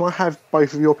 Can I have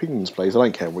both of your opinions, please? I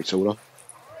don't care which order.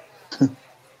 You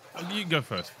can go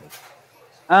first,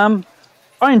 Paul.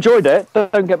 I enjoyed it.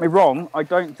 Don't get me wrong. I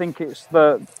don't think it's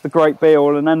the great be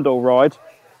all and end all ride.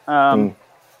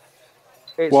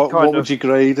 It's What kind would of, you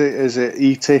grade it? Is it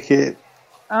E-ticket,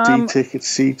 Um, D-ticket,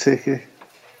 C-ticket?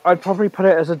 I'd probably put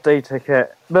it as a D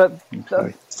ticket. But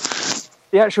Okay.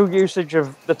 the actual usage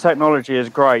of the technology is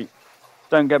great.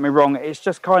 Don't get me wrong. It's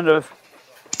just kind of,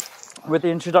 with the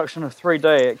introduction of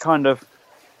 3D,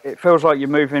 it feels like you're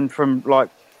moving from like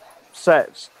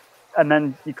sets, and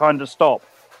then you kind of stop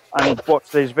and watch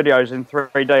these videos in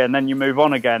 3D, and then you move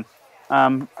on again.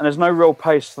 And there's no real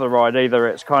pace to the ride either.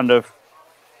 It's kind of,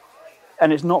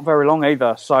 and it's not very long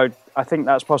either. So I think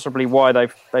that's possibly why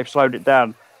they've slowed it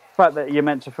down. The fact that you're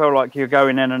meant to feel like you're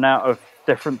going in and out of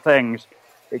different things,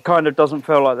 it kind of doesn't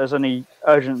feel like there's any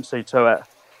urgency to it,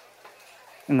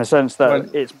 in the sense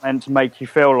that it's meant to make you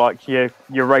feel like you're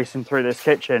racing through this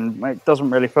kitchen. It doesn't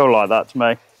really feel like that to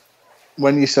me.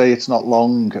 When you say it's not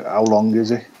long, how long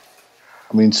is it?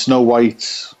 I mean, Snow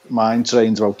White's Mine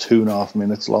Train's about 2.5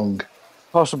 minutes long.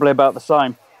 Possibly about the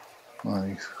same.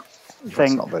 Right. Think.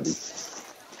 That's not very...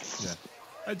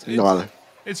 Yeah. No.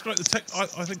 It's great. I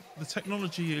think the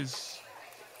technology is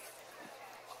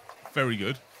very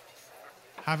good.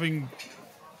 Having,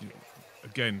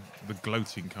 again, the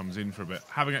gloating comes in for a bit.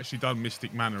 Having actually done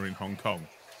Mystic Manor in Hong Kong,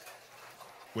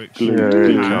 which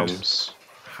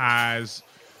has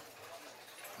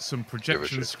some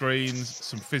projection screens,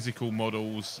 some physical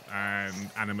models, and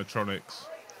animatronics,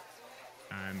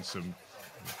 and some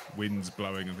winds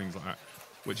blowing and things like that,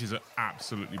 which is an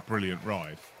absolutely brilliant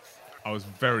ride. I was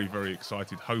very, very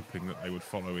excited, hoping that they would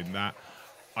follow in that.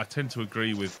 I tend to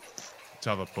agree with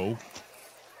t'other Paul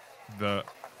that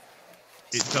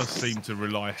it does seem to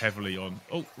rely heavily on,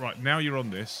 oh, right, now you're on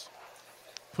this,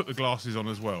 put the glasses on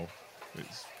as well.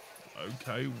 It's,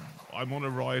 okay, I'm on a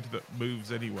ride that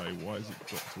moves anyway. Why has it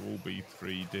got to all be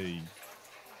 3D?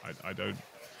 I don't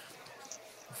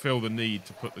feel the need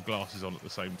to put the glasses on at the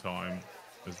same time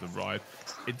as the ride.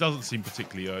 It doesn't seem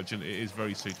particularly urgent. It is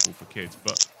very suitable for kids,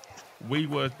 but we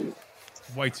were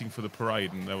waiting for the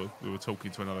parade and we were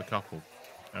talking to another couple.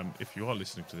 If you are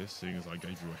listening to this, seeing as I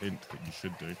gave you a hint that you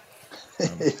should do,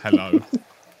 hello.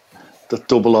 The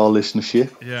double R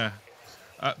listenership. Yeah.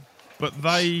 But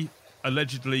they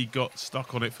allegedly got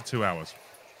stuck on it for 2 hours.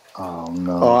 Oh,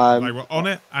 no. They were on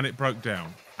it and it broke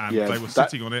down. And Yeah, they were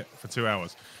sitting on it for 2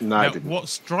 hours. No, now, it didn't. what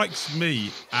strikes me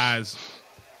as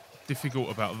difficult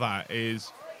about that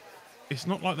is it's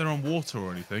not like they're on water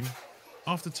or anything.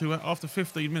 After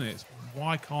 15 minutes,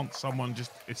 why can't someone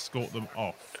just escort them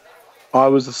off? I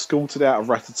was escorted out of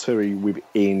Ratatouille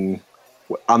within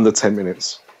under 10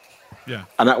 minutes. Yeah.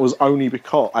 And that was only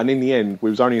because, and in the end, we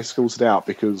was only escorted out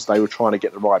because they were trying to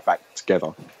get the ride back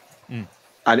together. Mm.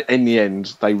 And in the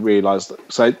end, they realised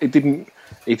that, so it didn't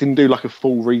do like a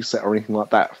full reset or anything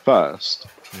like that first.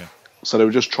 Yeah. So they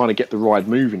were just trying to get the ride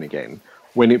moving again.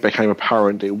 When it became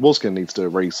apparent it was going to need to do a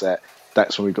reset,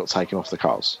 that's when we got taken off the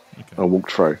cars and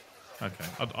walked through. Okay.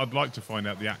 I'd like to find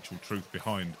out the actual truth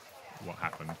behind what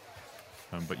happened.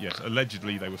 But yes,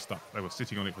 allegedly they were stuck. They were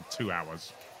sitting on it for 2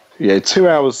 hours. Yeah, 2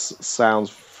 hours sounds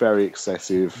very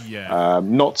excessive. Yeah.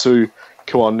 Not to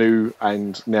kill our new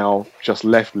and now just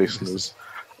left listeners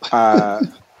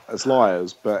as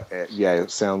liars, but yeah,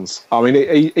 it sounds. I mean,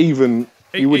 you wouldn't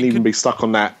even be stuck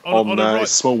on that on a ride,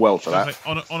 Small World for that.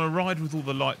 On a ride with all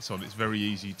the lights on, it's very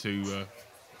easy to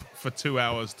for 2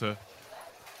 hours to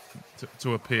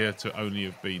appear to only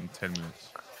have been 10 minutes.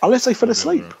 Unless they fell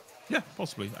asleep. Yeah,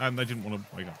 possibly, and they didn't want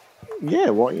to wake up. Yeah,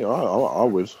 well, you know, I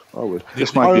would.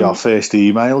 This might be our first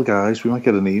email, guys. We might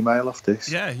get an email off this.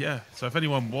 Yeah. So if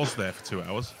anyone was there for 2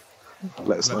 hours,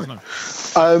 let us know.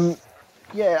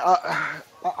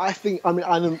 I think. I mean,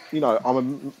 I'm a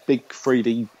big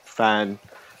 3D fan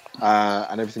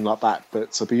and everything like that.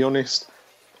 But to be honest,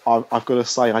 I've got to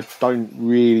say I don't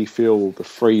really feel the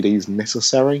 3D is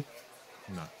necessary.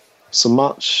 No. So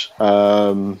much.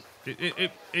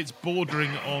 It's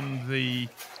bordering on the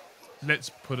let's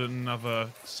put another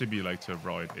simulator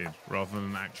ride in rather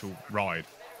than an actual ride.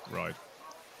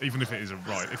 Even if it is a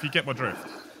ride. If you get my drift.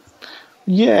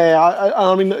 Yeah,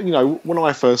 I mean, when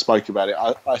I first spoke about it,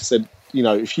 I said,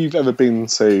 if you've ever been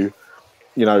to,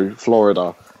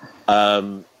 Florida,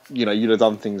 you'd have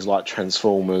done things like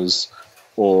Transformers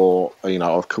or,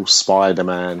 of course,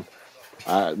 Spider-Man,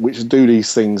 which do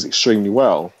these things extremely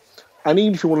well. And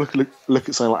even if you want to look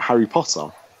at something like Harry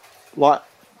Potter, like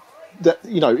that,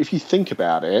 if you think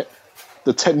about it,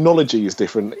 the technology is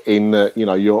different in that,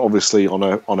 you're obviously on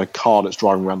a car that's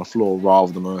driving around the floor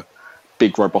rather than a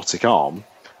big robotic arm.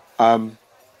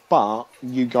 But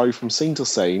you go from scene to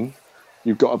scene,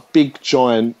 you've got a big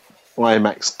giant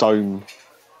IMAX dome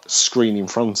screen in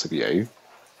front of you,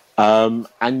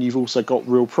 and you've also got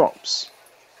real props.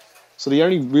 So the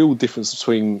only real difference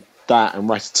between that and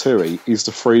Ratatouille is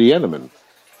the 3D element.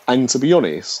 And to be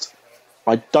honest,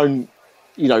 I don't,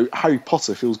 Harry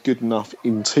Potter feels good enough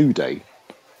in 2D.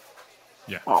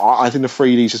 Yeah. I think the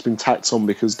 3D's just been tacked on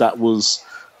because that was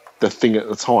the thing at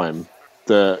the time.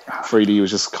 The 3D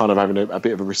was just kind of having a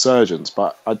bit of a resurgence,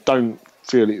 but I don't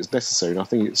feel it is necessary. And I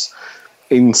think it's,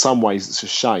 in some ways, it's a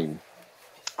shame.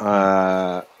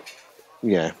 Yeah.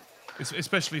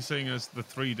 Especially seeing as the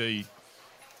 3D,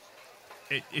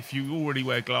 if you already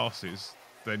wear glasses,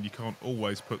 then you can't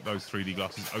always put those 3D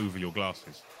glasses over your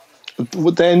glasses.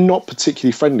 They're not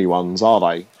particularly friendly ones, are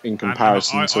they, in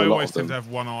comparison to a lot of them? I always tend to have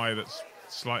one eye that's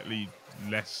slightly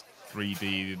less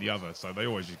 3D than the other, so they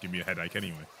always just give me a headache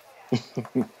anyway.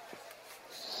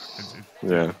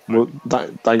 Yeah, well,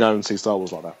 they go and see Star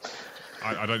Wars like that.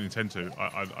 I don't intend to.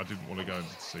 I didn't want to go and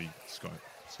see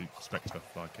Spectre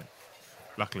like it.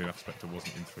 Luckily enough, Spectre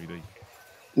wasn't in 3D.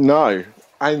 No,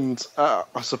 and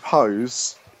I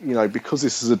suppose, because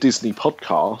this is a Disney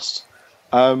podcast,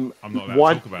 I'm not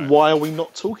allowed to talk about it. Why are we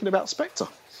not talking about Spectre?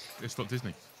 It's not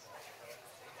Disney.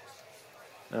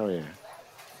 Oh,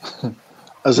 yeah.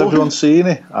 Has everyone seen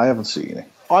it? I haven't seen it.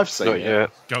 I've seen Not it.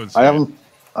 yet. Go and see it.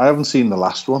 I haven't seen the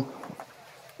last one.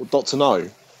 Well, Dr. No.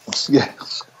 Yeah.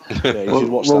 Yeah, you should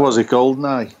watch what that. was it?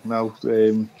 Goldeneye? No.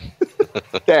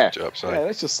 Yeah. Jap's Eye. Yeah,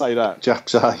 let's just say that.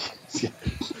 Jap's Eye.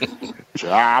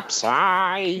 Jap's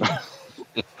Eye.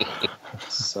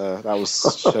 that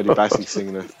was Shirley Bassey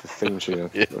singing the theme tune,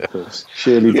 of course.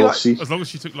 Shirley Yeah. Bassey. As long as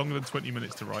she took longer than 20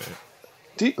 minutes to write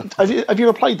it. Have you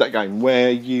ever played that game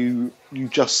where you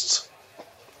just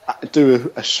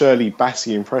do a Shirley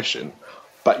Bassey impression,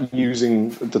 but using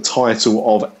the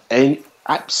title of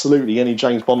absolutely any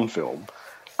James Bond film,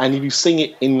 and if you sing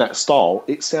it in that style,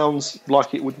 it sounds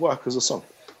like it would work as a song.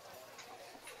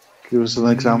 Give us an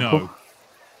example.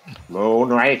 No.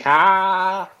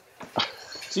 Moonraker.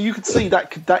 So you could see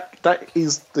that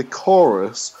is the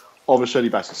chorus of a Shirley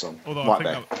Bassey song. Although right I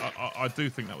there. think I do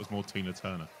think that was more Tina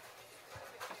Turner.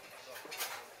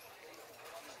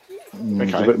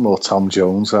 It's a bit more Tom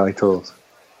Jones, I thought.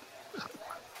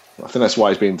 I think that's why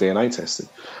he's being DNA tested.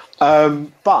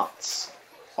 But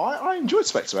I enjoyed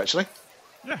Spectre, actually.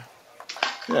 Yeah.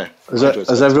 Yeah.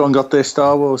 Has everyone got their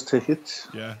Star Wars tickets?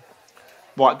 Yeah.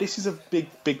 Right, this is a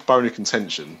big bone of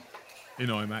contention. In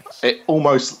IMAX. It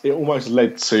almost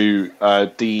led to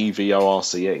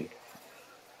DEVORCE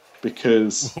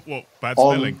because What? Bad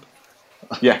spelling?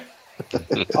 yeah,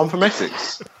 I'm from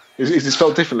Essex. Is it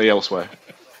spelled differently elsewhere?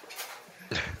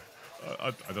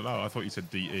 I don't know. I thought you said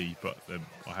DE, but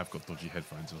I have got dodgy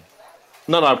headphones on.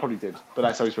 No, I probably did, but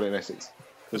that's how we spell it in Essex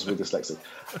because we're dyslexic.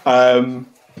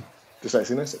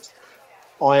 Dyslexic in Essex.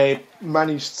 I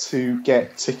managed to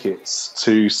get tickets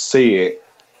to see it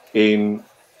in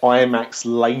IMAX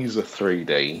Laser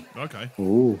 3D Okay.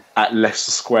 Ooh. at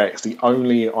Leicester Square. It's the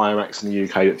only IMAX in the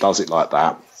UK that does it like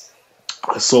that.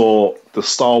 I saw the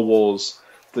Star Wars,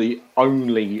 the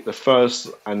first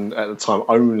and at the time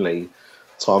only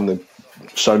time they'd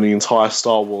shown the entire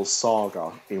Star Wars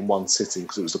saga in one sitting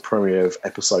because it was the premiere of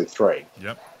Episode 3.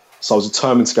 Yep. So I was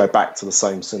determined to go back to the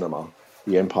same cinema,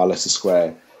 the Empire Leicester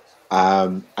Square.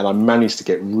 And I managed to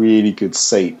get really good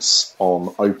seats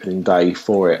on opening day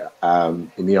for it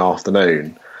in the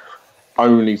afternoon,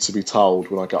 only to be told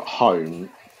when I got home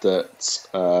that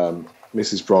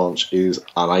Mrs. Branch is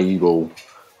unable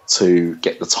to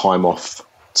get the time off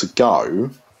to go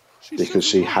because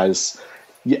she has,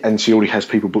 and she already has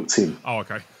people booked in. Oh,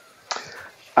 okay.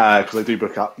 Because they do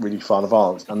book up really far in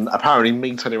advance. And apparently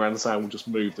me turning around and saying we'll just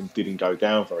move them didn't go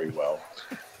down very well.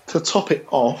 To top it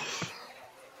off,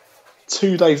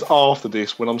 2 days after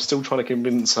this, when I'm still trying to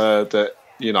convince her that,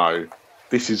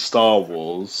 this is Star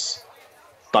Wars,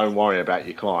 don't worry about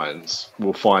your clients,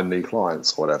 we'll find new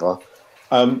clients or whatever,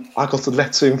 I got a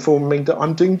letter informing me that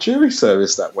I'm doing jury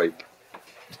service that week.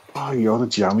 Oh, you're a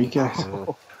jammy get.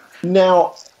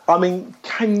 Now, I mean,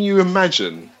 can you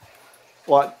imagine,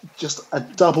 just a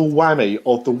double whammy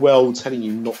of the world telling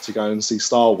you not to go and see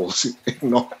Star Wars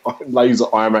in laser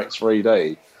IMAX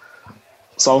 3D?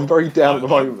 So I'm very down at the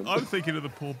moment. I'm thinking of the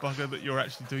poor bugger that you're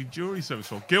actually doing jury service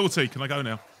for. Guilty. Can I go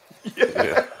now?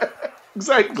 Yeah.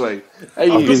 Exactly.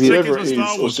 I'll He give is, you- whoever it Tickets for is,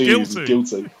 Star or Wars, she is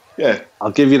guilty. Yeah.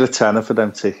 I'll give you the tenner for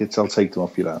them tickets. I'll take them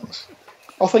off your hands.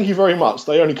 Oh, thank you very much.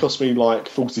 They only cost me like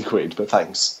 40 quid, but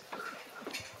thanks.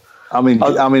 I'm in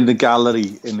the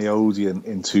gallery in the Odeon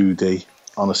in 2D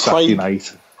on a Saturday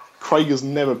night. Craig has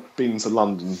never been to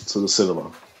London to the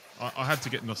cinema. I had to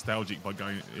get nostalgic by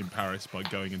going in Paris by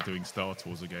going and doing Star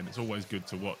Tours again. It's always good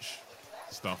to watch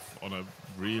stuff on a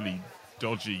really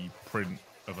dodgy print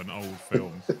of an old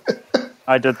film.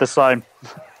 I did the same.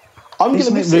 I'm going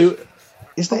to miss it.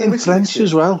 Isn't it in French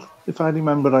as well, if I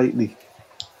remember rightly?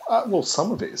 Well,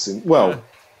 some of it is in... Well,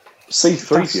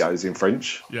 C-3PO is in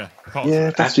French. Yeah.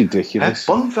 Yeah, that's ridiculous.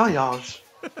 Bon voyage.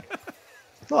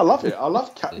 No, I love it. I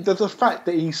love the fact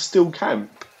that he's still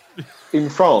camp in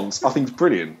France. I think is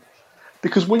brilliant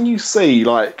because when you see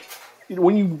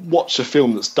when you watch a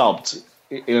film that's dubbed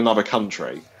in another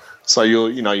country, so you're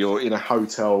in a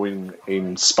hotel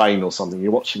in Spain or something,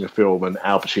 you're watching a film and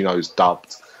Al Pacino's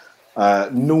dubbed.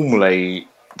 Normally,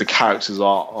 the characters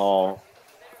are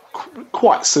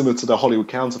quite similar to their Hollywood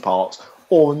counterparts,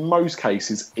 or in most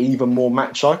cases, even more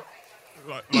macho.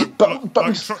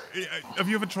 Have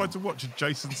you ever tried to watch a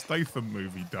Jason Statham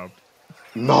movie dubbed?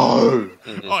 No.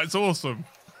 Oh, it's awesome.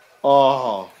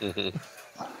 Oh.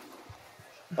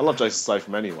 I love Jason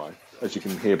Statham anyway, as you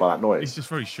can hear by that noise. He's just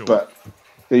very short. But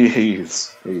he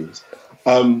is.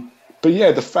 But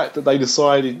yeah, the fact that they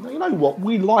decided, you know what,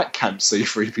 we like Camp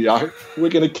C-3PO. We're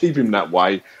going to keep him that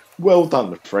way. Well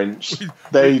done, the French.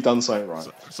 They've done something right.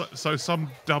 So some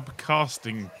dub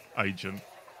casting agent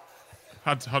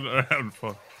had to hunt around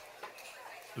for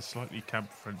a slightly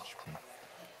camp Frenchman.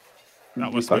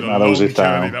 That must have been a long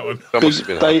journey, that one. That must have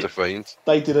been hard to find.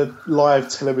 They did a live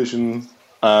television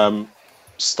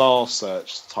star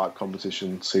search type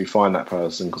competition to find that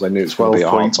person because they knew it's going to be a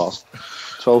hard task.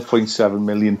 12.7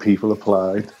 million people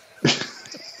applied.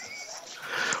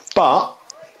 But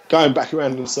going back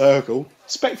around in a circle,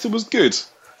 Spectre was good.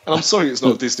 And I'm sorry it's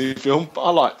not a Disney film, but I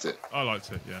liked it. I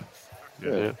liked it. Yeah.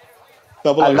 Yeah. I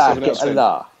like 007 it out of a 10.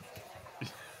 lot.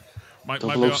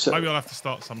 Maybe I'll have to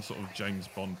start some sort of James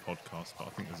Bond podcast, but I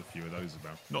think there's a few of those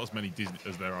about. Not as many Disney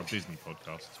as there are Disney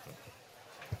podcasts,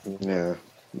 but Yeah.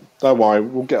 Don't worry,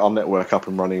 we'll get our network up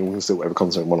and running and we can see whatever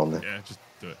content we want on there. yeah, just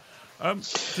do it.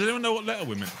 Does anyone know what letter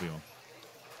we're meant to be on?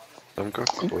 I haven't got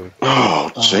a clue.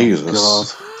 Oh, Jesus. God,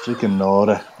 freaking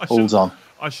Nora. Hold on.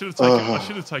 I should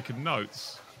have taken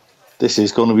notes. This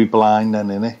is going to be blind then,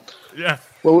 isn't it? Yeah.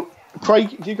 Well,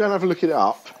 Craig, you go and have a look it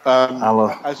up.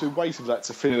 Hello. As we wait for that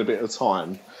to fill in a bit of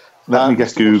time. Let me get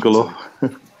Mr. Google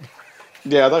Washington. up.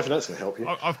 Yeah, I don't think that's going to help you.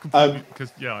 I've completely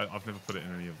because I've never put it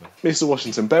in any of them. Mr.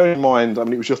 Washington, bear in mind, I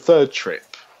mean, it was your third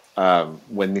trip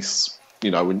when this,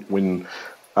 when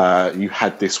you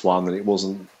had this one and it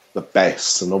wasn't the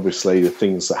best, and obviously the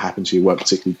things that happened to you weren't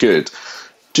particularly good.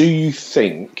 Do you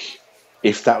think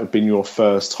if that had been your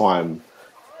first time,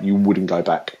 you wouldn't go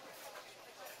back?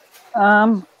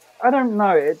 I don't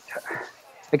know. It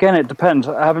depends.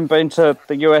 Having been to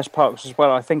the US parks as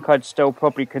well, I think I'd still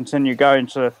probably continue going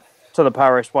to the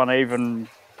Paris one, even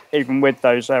with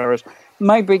those errors.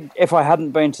 Maybe if I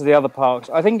hadn't been to the other parks,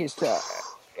 I think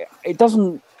it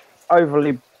doesn't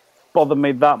overly bother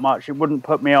me that much. It wouldn't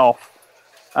put me off.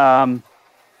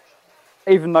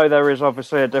 Even though there is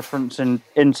obviously a difference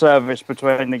in service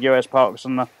between the US parks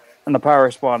and the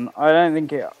Paris one, I don't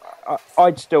think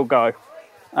I'd still go.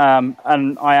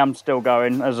 And I am still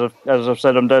going, as I've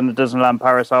said, I'm doing the Disneyland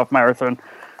Paris half marathon,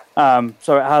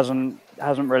 so it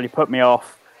hasn't really put me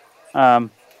off,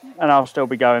 and I'll still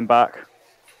be going back.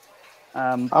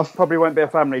 I probably won't be a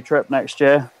family trip next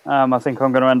year. I think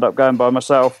I'm going to end up going by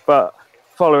myself, but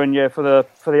following year for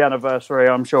the anniversary,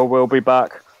 I'm sure we'll be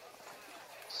back.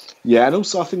 Yeah, and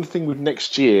also I think the thing with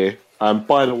next year,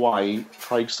 by the way,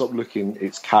 Craig, stop looking,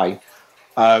 it's K,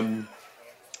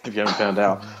 if you haven't found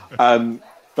out.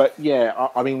 But yeah,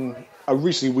 I mean,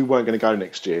 originally we weren't going to go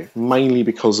next year, mainly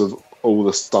because of all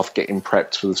the stuff getting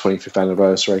prepped for the 25th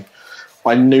anniversary.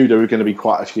 I knew there were going to be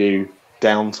quite a few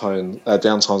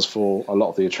downtimes for a lot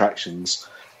of the attractions,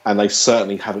 and they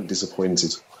certainly haven't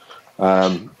disappointed.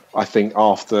 I think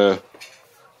after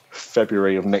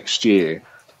February of next year,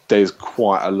 there's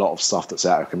quite a lot of stuff that's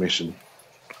out of commission.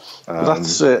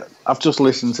 That's it. I've just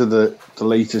listened to the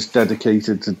latest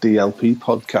dedicated to DLP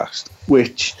podcast,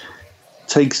 which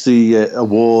takes the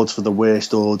award for the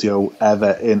worst audio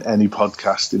ever in any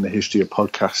podcast in the history of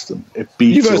podcasting. It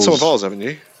beats You've heard us. some of ours, haven't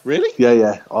you? Really?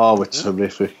 Yeah. Oh, it's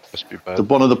horrific. Must be bad.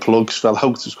 One of the plugs fell out.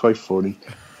 It was quite funny.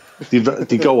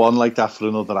 They go on like that for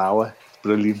another hour. It's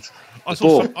brilliant. I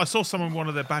saw someone with one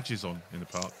of their badges on in the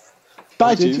park.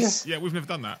 Badges? Yeah, we've never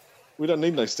done that. We don't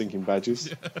need no stinking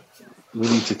badges. We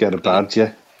need to get a badge,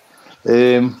 yeah.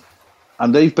 And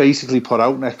they've basically put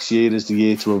out next year as the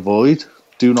year to avoid.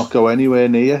 Do not go anywhere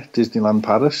near Disneyland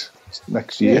Paris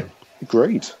next year. Yeah,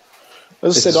 agreed.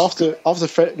 As I said,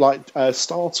 after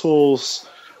Star Tours,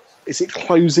 is it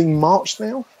closing March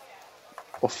now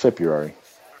or February?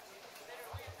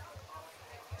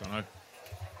 Don't know.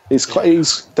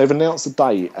 They've announced the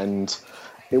date, and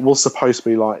it was supposed to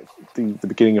be like the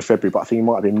beginning of February, but I think it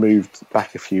might have been moved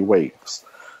back a few weeks.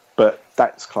 But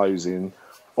that's closing.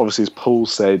 Obviously, as Paul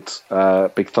said,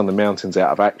 Big Thunder Mountain's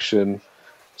out of action.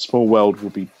 Small World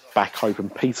will be back open.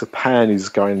 Peter Pan is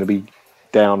going to be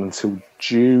down until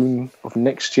June of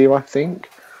next year, I think.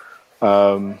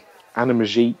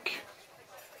 Animagique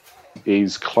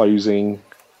is closing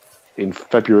in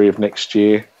February of next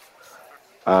year.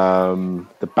 The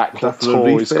Backlot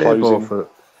Tour is closing.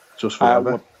 Just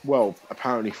forever? Well,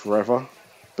 apparently forever,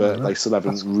 but they still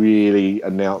haven't really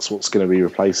announced what's going to be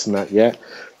replacing that yet.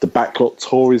 The Backlot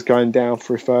Tour is going down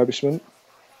for refurbishment.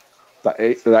 That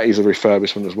is a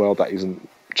refurbishment as well. That isn't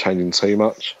changing too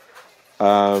much.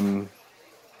 That's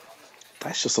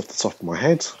just off the top of my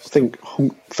head. I think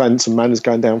Phantom Man is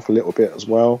going down for a little bit as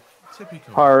well.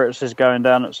 Typical. Pirates is going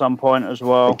down at some point as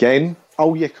well. Again?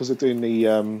 Oh, yeah, because they're doing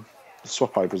the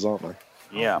swap overs, aren't they?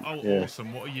 Yeah. Oh,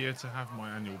 awesome. What a year to have my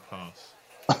annual pass.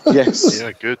 Yes.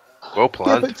 Yeah, good. Well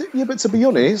planned. But to be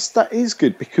honest, that is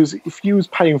good, because if you was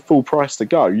paying full price to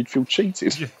go, you'd feel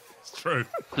cheated. Yeah, it's true.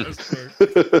 That's true.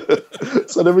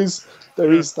 So there is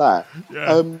that.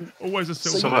 Yeah. Always a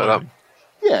silver Somehow lining.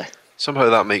 Yeah. Somehow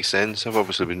that makes sense. I've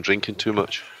obviously been drinking too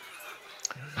much.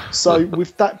 So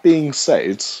with that being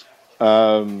said,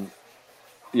 I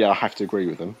have to agree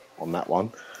with them on that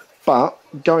one. But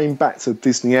going back to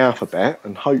Disney Alphabet,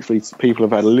 and hopefully people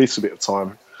have had a little bit of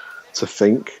time to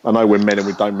think. I know we're men and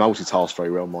we don't multitask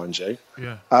very well, mind you.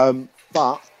 Yeah.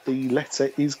 But the letter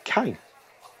is K.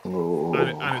 Oh,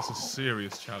 And it's a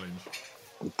serious challenge.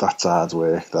 that's hard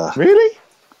work, that. Really?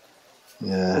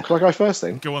 Yeah. Well, can I go first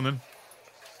then? Go on then.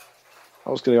 I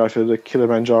was going to go for the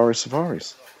Kilimanjaro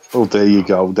Safaris. Oh, there you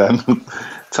go then.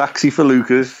 Taxi for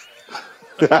Lucas.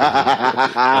 It's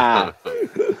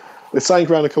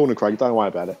saying around the corner, Craig. Don't worry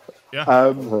about it.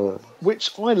 Yeah.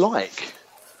 Which I like.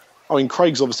 I mean,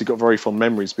 Craig's obviously got very fond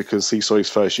memories because he saw his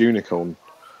first unicorn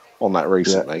on that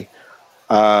recently,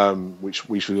 which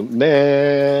we should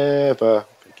never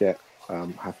forget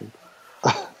happened.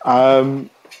 And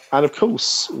of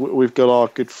course, we've got our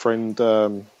good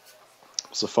friend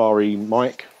Safari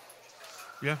Mike,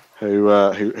 who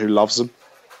loves them.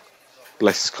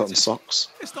 Bless his cotton socks.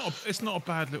 It's not a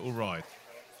bad little ride.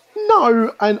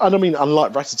 No, and I mean,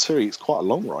 unlike Ratatouille, it's quite a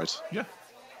long ride. Yeah.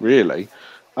 Really.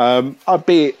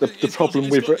 Albeit the problem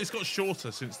with it's got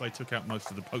shorter since they took out most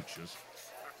of the poachers.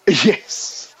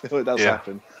 Yes, it does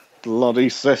happen. Bloody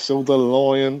Cecil the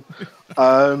lion.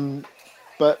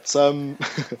 But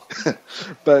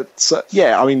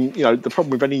yeah, I mean, you know, the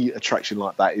problem with any attraction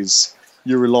like that is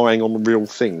you're relying on real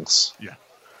things. Yeah.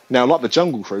 Now, like the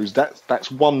Jungle Cruise,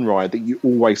 that's one ride that you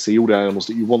always see all the animals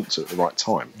that you want to at the right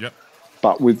time. Yep.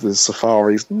 But with the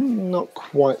safaris, not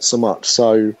quite so much.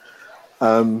 So,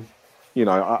 you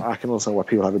know, I can understand why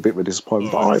people have a bit of a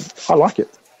disappointment, but I like it.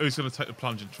 Who's going to take the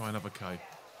plunge and try and have a K?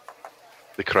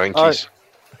 The Crankies.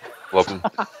 Love them.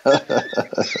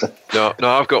 No,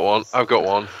 I've got one. Go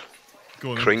on,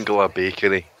 Kringla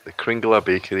Bakery. The Kringla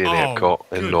Bakery in Epcot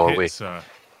in Norway. Hit, sir.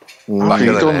 Back in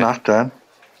You've the done day. that then.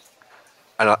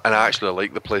 And I actually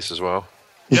like the place as well.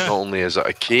 Yeah. Not only is it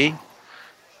a K,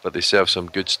 but they serve some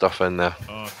good stuff in there.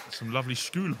 Some lovely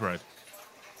school bread.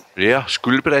 Yeah,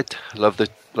 schoolbread. Love the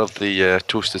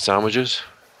toasted sandwiches.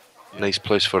 Yeah. Nice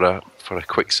place for a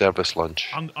quick service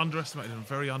lunch. Underestimated and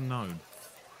very unknown.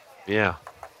 Yeah.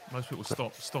 Most people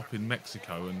stop in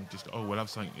Mexico and just we'll have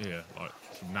something here, like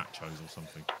some nachos or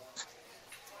something.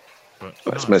 But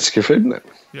That's Mexican food, isn't it?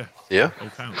 Yeah. All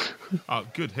counts.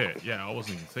 Good hit. Yeah, I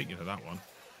wasn't even thinking of that one.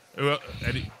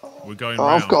 Eddie, we're going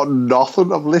I've round. got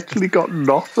nothing. I've literally got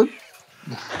nothing.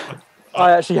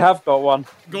 I actually have got one.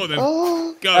 Go on then.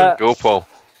 Go. Go, Paul.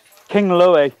 King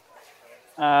Louis.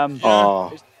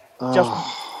 Oh, Just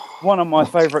one of my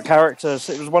favourite characters.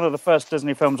 It was one of the first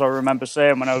Disney films I remember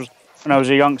seeing when I was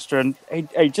a youngster, and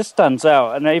he just stands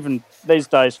out. And even these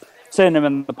days, seeing him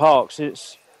in the parks,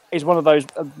 he's one of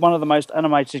the most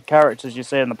animated characters you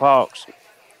see in the parks.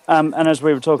 And as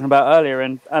we were talking about earlier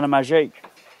in Animagique,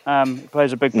 he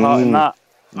plays a big part in that.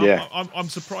 yeah. I'm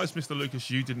surprised, Mr. Lucas,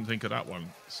 you didn't think of that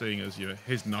one, seeing as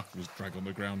his knuckles drag on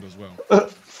the ground as well.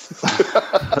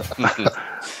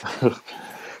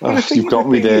 You've got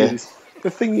me there. The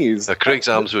thing is, Craig's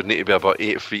arms would need to be about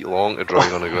 8 feet long to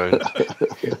drag on the ground.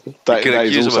 that You can is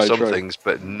accuse him of also some true. things,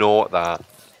 but not that.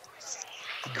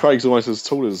 Craig's almost as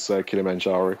tall as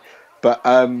Kilimanjaro. But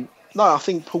no, I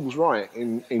think Paul's right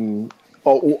in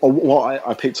what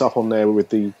I picked up on there with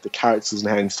the characters and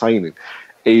how entertaining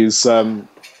is that,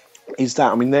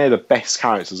 I mean, they're the best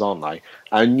characters, aren't they?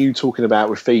 And you talking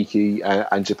about Rafiki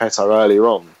and Geppetto earlier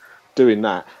on, doing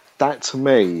that to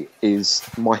me is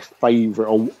my favourite,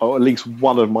 or at least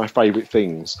one of my favourite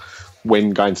things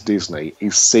when going to Disney,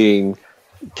 is seeing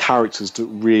characters that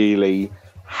really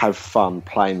have fun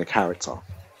playing the character.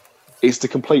 It's the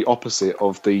complete opposite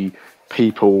of the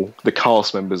people, the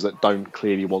cast members that don't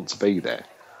clearly want to be there.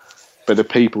 But the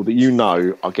people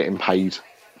that are getting paid,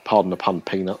 pardon the pun,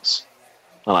 peanuts.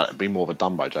 I know it'd be more of a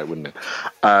Dumbo joke, wouldn't it?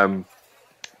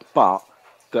 But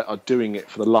that are doing it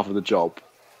for the love of the job,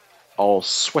 are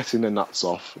sweating their nuts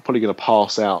off, probably going to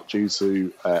pass out due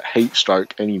to heat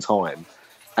stroke any time,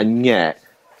 and yet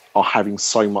are having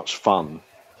so much fun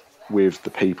with the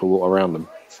people around them.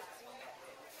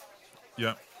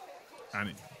 Yeah.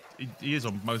 And he is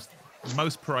on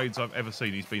most parades I've ever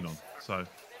seen he's been on. So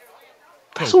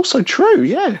That's also true,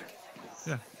 yeah.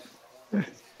 Yeah.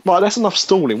 Right, that's enough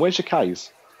stalling. Where's your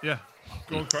K's? Yeah.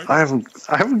 Go on, Craig. I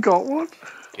haven't got one.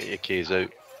 Get your keys out.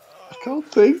 I can't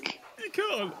think. You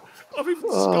can't. I've even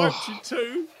Skyped you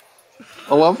too.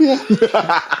 I love you.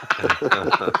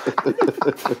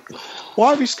 Why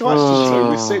have you Skyped us two?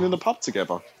 We're sitting in the pub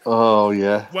together. Oh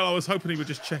yeah. Well, I was hoping he would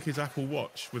just check his Apple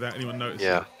Watch without anyone noticing.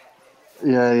 Yeah.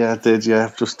 Yeah, I did. Yeah,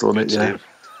 I've just done it. Good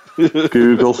Yeah.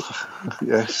 Google.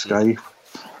 Yeah, Skype.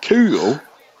 Google?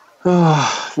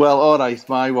 Well, all right,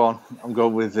 my one. I'm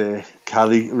going with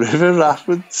Cali River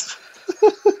Rapids.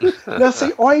 Now,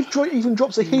 see, I even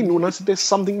dropped a hint when I said there's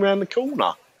something round the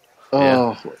corner.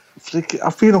 Oh,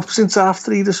 I've been up since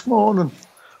 3:30 this morning.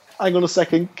 Hang on a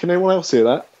second. Can anyone else hear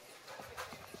that?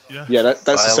 Yeah. Yeah, that's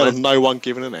the sound of no one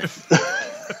giving an F.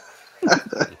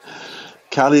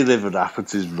 Cali River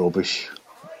Rapids is rubbish.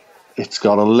 It's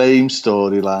got a lame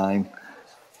storyline.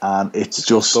 and it's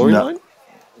just Storyline?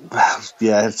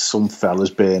 yeah, some fella's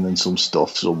burning some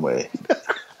stuff somewhere,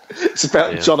 It's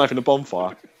about John having a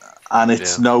bonfire. and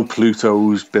it's no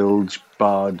Pluto's bilge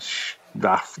barge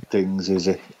raft things, is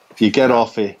it? You get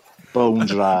off it, bone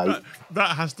dry.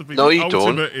 That has to be No, the you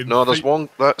ultimate don't. in No, there's theme- one.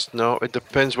 That's no. It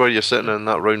depends where you're sitting in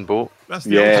that round boat. That's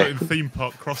the ultimate in theme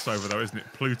park crossover, though, isn't it?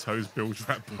 Pluto's bilge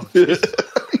rat barge.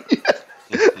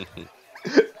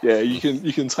 Yeah,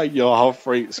 you can take your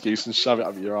half-free excuse and shove it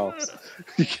up your arse.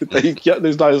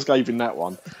 There's no escaping that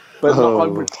one. But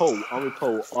I'm with Paul.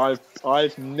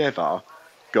 I've never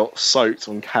got soaked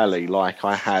on Cali like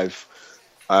I have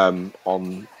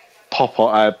on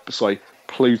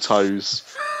Pluto's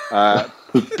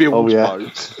bilge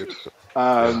boats,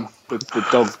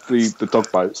 the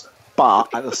dog boats.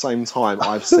 But at the same time,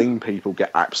 I've seen people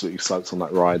get absolutely soaked on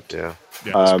that ride. Yeah,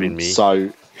 it's been me.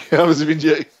 So that was been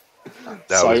you.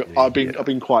 That So was me, I've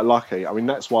been quite lucky. I mean,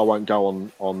 that's why I won't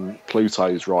go on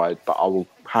Pluto's ride, but I will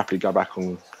happily go back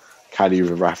on Cali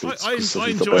River Rapids. I because I've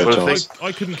enjoy got better it. chance.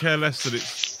 I couldn't care less that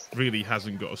it really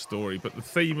hasn't got a story, but the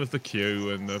theme of the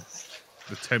queue and the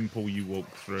temple you walk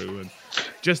through, and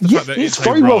just the fact that it's a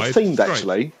very well ride, themed, great.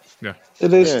 actually. Yeah,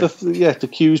 It is the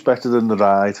queue's better than the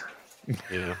ride.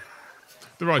 Yeah.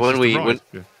 the ride's When just we a ride. went-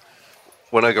 Yeah.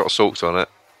 When I got soaked on it,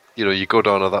 you know, you go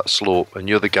down on that slope, and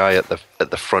you're the guy at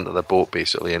the front of the boat,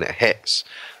 basically, and it hits,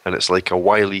 and it's like a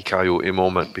Wile E. Coyote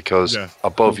moment because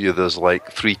above you there's like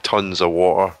 3 tons of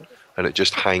water, and it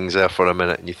just hangs there for a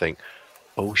minute, and you think,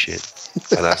 "Oh shit,"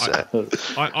 and that's it.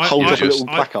 Hold up a little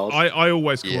placard. I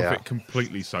always call Yeah. it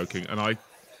completely soaking, and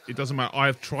it doesn't matter. I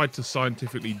have tried to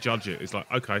scientifically judge it. It's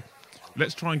like, okay,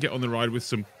 let's try and get on the ride with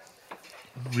some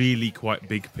really quite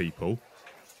big people,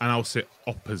 and I'll sit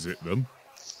opposite them.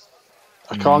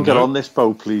 I can't get on this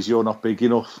boat, please. You're not big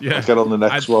enough. Yeah. I'll get on the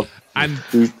next one. And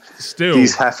These- still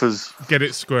These heifers. get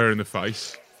it square in the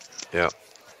face. Yeah.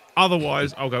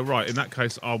 Otherwise, I'll go, right, in that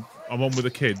case, I'm on with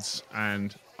the kids,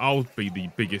 and I'll be the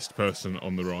biggest person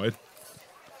on the ride.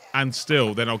 And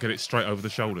still, then I'll get it straight over the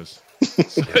shoulders.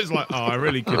 So it's like, I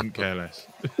really couldn't care less.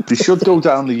 They should go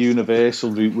down the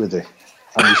Universal route with it,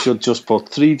 and they should just put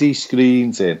 3D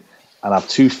screens in and have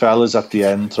 2 fellas at the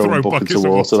end throwing Throw buckets buckets of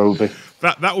of water over.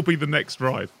 That will be the next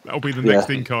ride. That will be the next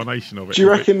incarnation of it. Do you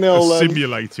reckon they'll, a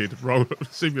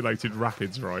simulated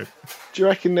rapids ride? Do you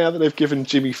reckon now that they've given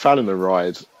Jimmy Fallon a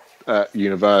ride at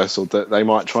Universal that they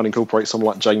might try and incorporate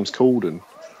someone like James Corden?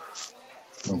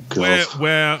 Oh, God.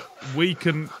 Where we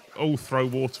can all throw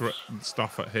water and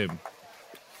stuff at him.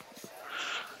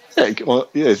 Yeah, well,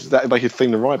 that they could theme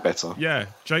the ride better. Yeah,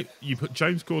 you put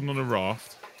James Corden on a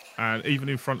raft, and even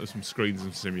in front of some screens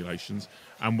and simulations,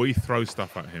 and we throw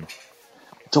stuff at him.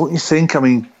 Don't you think, I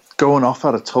mean, going off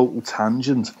at a total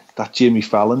tangent, that Jimmy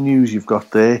Fallon news you've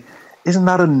got there, isn't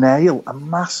that a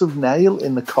massive nail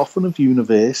in the coffin of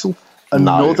Universal?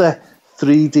 Another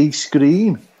 3D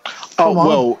screen. Come on.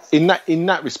 Well, in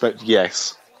that respect,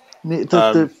 yes.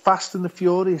 The Fast and the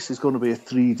Furious is going to be a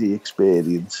 3D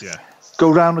experience. Yeah.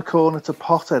 Go round the corner to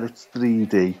Potter, it's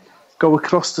 3D. Go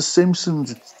across to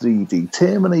Simpsons, it's 3D.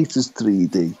 Terminator's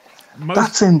 3D.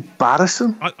 That's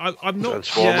embarrassing. I'm not.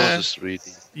 Transformers is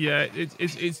 3D. Yeah,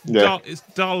 it's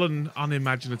dull and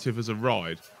unimaginative as a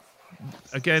ride.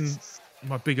 Again,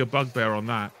 my bigger bugbear on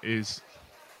that is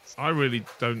I really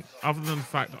don't. Other than the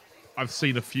fact that I've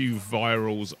seen a few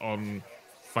virals on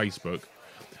Facebook,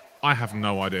 I have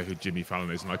no idea who Jimmy Fallon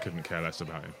is, and I couldn't care less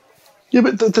about him. Yeah,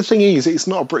 but the thing is, it's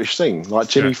not a British thing. Like,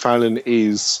 Jimmy Fallon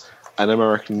is an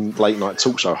American late-night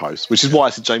talk show host, which is why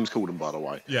I said James Corden, by the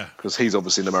way. Yeah. Because he's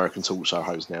obviously an American talk show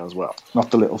host now as well.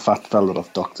 Not the little fat fella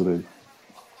off Doctor Who.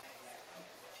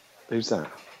 Who's that?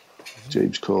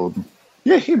 James Corden.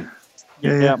 Yeah, him.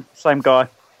 Yeah, same guy.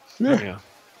 Yeah.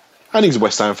 And he's a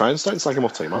West Ham fan, so don't slag him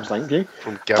off too much, thank you.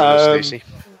 From Gavin and Stacey.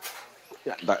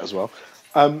 Yeah, that as well.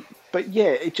 But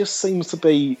yeah, it just seems to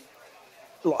be...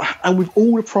 And with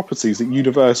all the properties that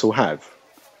Universal have,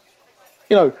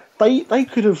 you know, they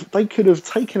could have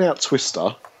taken out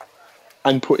Twister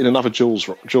and put in another Jaws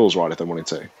ride if they wanted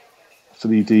to.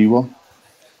 3D one.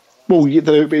 Well, it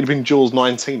would have been Jaws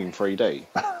 19 in 3D,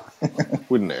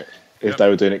 wouldn't it? If they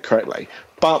were doing it correctly.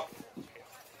 But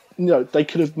you know,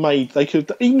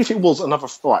 even if it was another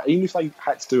even if they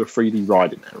had to do a 3D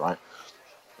ride in there, right?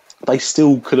 They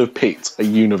still could have picked a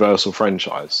Universal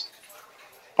franchise.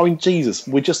 I mean, Jesus,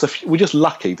 we're just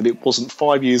lucky that it wasn't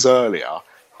 5 years earlier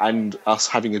and us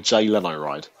having a Jay Leno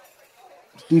ride.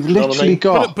 You've know what I literally mean?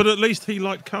 got. But at least he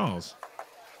liked cars.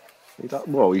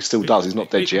 Well, he still does. He's not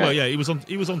dead yet. Well, yeah, he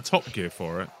was on Top Gear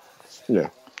for it. Yeah.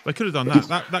 They could have done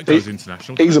that. That goes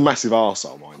international. He's a massive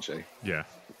arsehole, mind you. Yeah.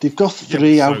 They've got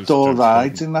 3 so outdoor James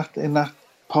rides Corden. in that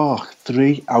park,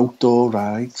 3 outdoor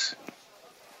rides.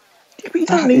 Yeah, but you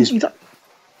don't need.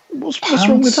 What's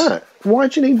wrong with that? Why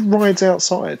do you need rides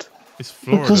outside? It's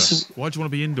Florida. Why do you want to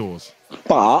be indoors?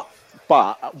 But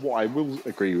what I will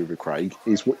agree with Craig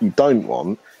is what you don't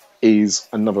want is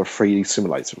another 3D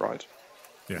simulator ride,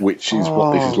 which is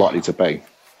what this is likely to be.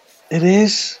 It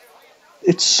is.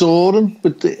 It's soaring,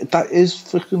 but that is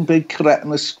fucking big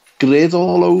cretinous grid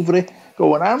all over it.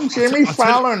 Going, I'm Jimmy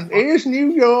Fallon. Here's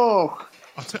New York.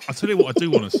 I'll tell you what I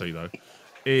do want to see, though,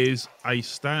 is a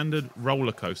standard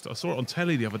roller coaster. I saw it on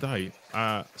telly the other day.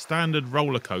 Standard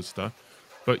roller coaster,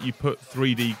 but you put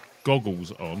 3D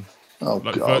goggles on,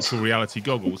 virtual reality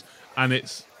goggles, and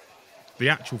it's the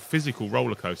actual physical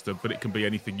roller coaster, but it can be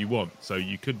anything you want. So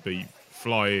you could be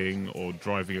flying or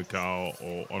driving a car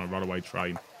or on a runaway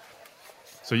train.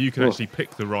 So you can actually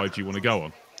pick the ride you want to go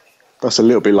on. That's a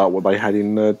little bit like what they had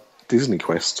in Disney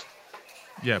Quest.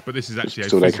 Yeah, but this is actually a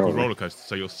physical roller coaster,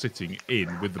 so you're sitting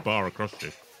in with the bar across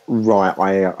you. Right,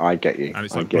 I get you. And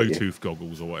it's like Bluetooth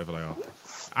goggles or whatever they are.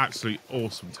 Absolutely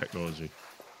awesome technology.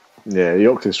 Yeah, the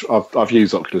Oculus. I've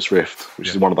used Oculus Rift, which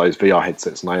is one of those VR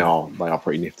headsets, and they are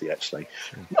pretty nifty actually.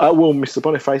 Well, Mr.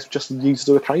 Boniface just needs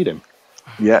to do a Caden.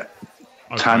 Yeah.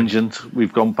 Okay. Tangent.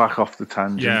 We've gone back off the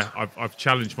tangent. Yeah, I've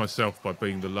challenged myself by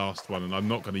being the last one, and I'm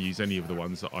not going to use any of the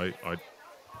ones that I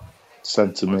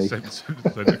sent to me. Sent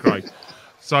to Craig.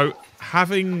 So,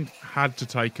 having had to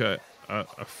take a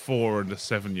 4 and a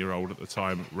 7-year-old at the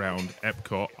time round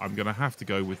Epcot, I'm going to have to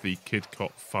go with the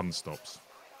KidCot Fun Stops.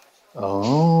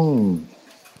 Oh.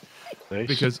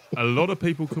 Because a lot of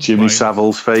people complain... Jimmy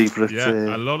Savile's favourite.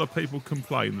 Yeah, a lot of people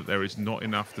complain that there is not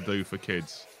enough to do for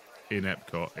kids in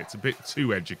Epcot. It's a bit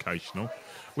too educational,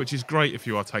 which is great if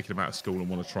you are taking them out of school and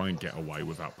want to try and get away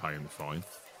without paying the fine.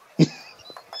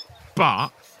 But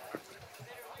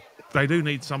they do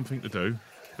need something to do.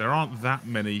 There aren't that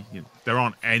many, there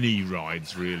aren't any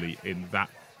rides really in that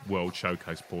World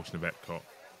Showcase portion of Epcot.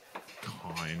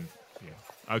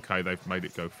 Okay, they've made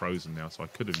it go Frozen now, so I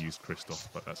could have used Kristoff,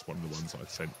 but that's one of the ones I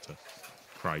sent to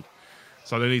Craig.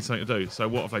 So they need something to do. So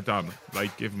what have they done? They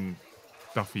give them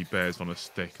Duffy Bears on a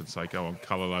stick and say, go on,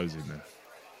 colour those in there.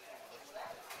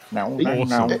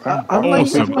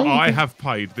 Awesome. I have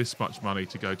paid this much money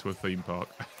to go to a theme park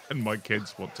and my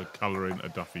kids want to colour in a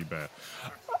Duffy Bear.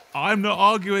 I'm not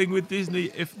arguing with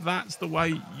Disney if that's the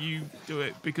way you do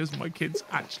it, because my kids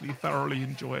actually thoroughly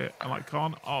enjoy it and I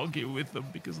can't argue with them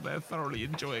because they're thoroughly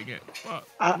enjoying it. But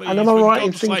please, and am I right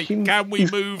in thinking... can we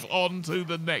move on to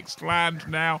the next land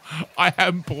now? I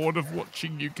am bored of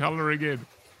watching you colouring in.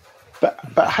 But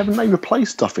haven't they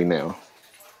replaced Duffy now?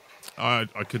 I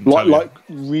couldn't tell you. Like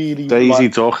really... Daisy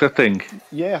Duck, I think.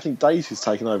 Yeah, I think Daisy's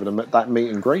taken over that meet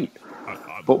and greet.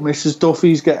 But Mrs.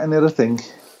 Duffy's getting it, I think.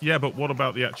 Yeah, but what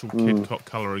about the actual KidCot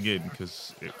colouring in?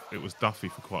 Because it was Duffy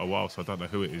for quite a while, so I don't know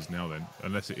who it is now then.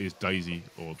 Unless it is Daisy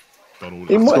or Donald.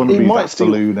 It's going to be that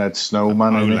balloon-head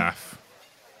snowman, Olaf.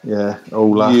 Yeah,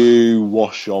 Olaf. You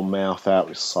wash your mouth out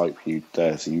with soap, you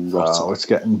dirty rotter. Oh, it's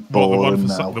getting boring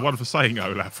now. The one for saying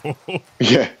Olaf.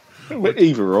 Yeah,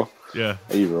 either or. Yeah.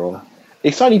 Either or.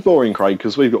 It's only boring, Craig,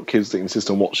 because we've got kids that insist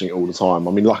on watching it all the time.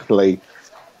 I mean, luckily,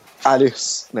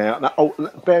 Alice now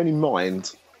bearing in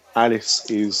mind, Alice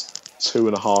is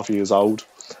 2.5 years old.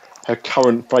 Her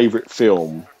current favourite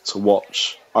film to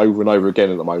watch over and over again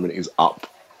at the moment is Up.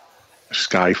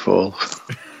 Skyfall.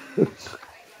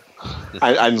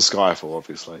 and Skyfall,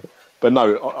 obviously. But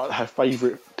no, her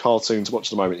favourite cartoon to watch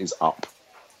at the moment is Up.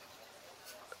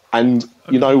 And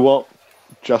you know what?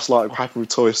 Just like what happened with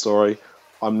Toy Story,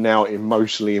 I'm now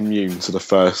emotionally immune to the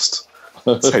first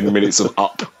 10 minutes of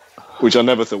Up, which I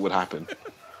never thought would happen.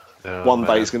 One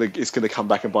day it's gonna come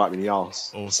back and bite me in the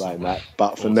arse saying that.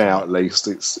 But for now, at least,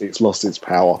 it's lost its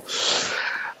power.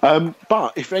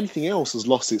 But if anything else has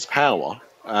lost its power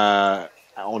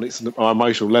on its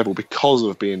emotional level because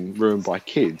of being ruined by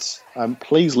kids,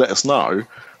 please let us know.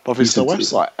 But visit the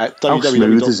website at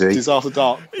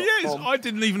www.disasterdark.com. Yes, I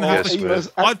didn't even have to.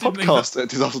 Podcast at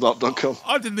disasterdark.com.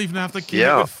 I didn't even have to keep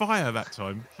it with fire that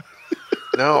time.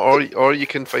 No, or you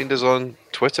can find us on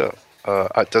Twitter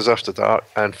at DisAfterDark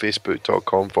and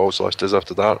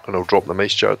Facebook.com/DisAfterDark, and I'll drop the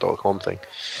MaceChat.com thing.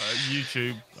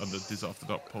 YouTube under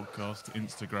DisAfterDark podcast,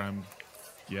 Instagram,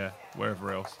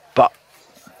 wherever else. But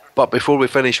before we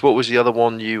finish, what was the other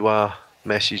one you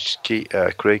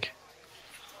messaged Craig?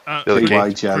 The other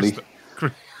white jelly.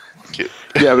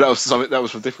 Yeah, but that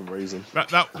was for a different reason.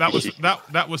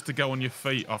 That was to go on your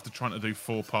feet after trying to do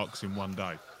 4 parks in one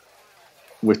day,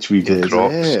 which we did.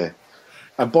 Yeah.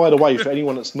 And by the way, for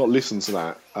anyone that's not listened to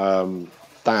that,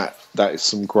 that is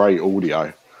some great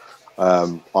audio.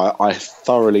 I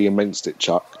thoroughly immensed it,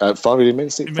 Chuck. Thoroughly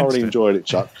enjoyed it,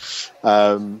 Chuck.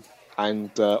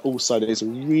 And also, there's a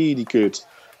really good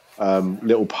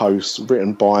little post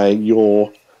written by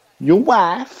your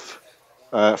wife,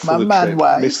 for the trip,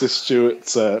 wife,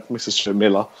 Mrs. Stuart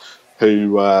Miller,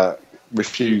 who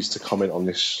refused to comment on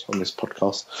this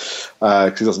podcast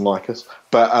because he doesn't like us.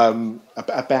 But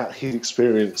about his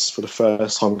experience for the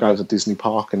first time going to Disney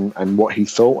Park and what he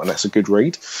thought, and that's a good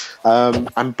read.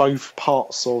 And both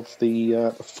parts of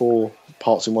the 4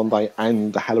 parts in one day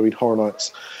and the Halloween Horror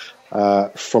Nights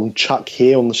from Chuck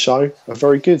here on the show are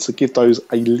very good. So give those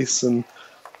a listen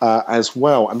as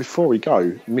well. And before we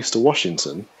go, Mr.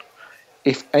 Washington,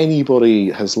 if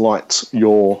anybody has liked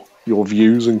your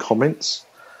views and comments,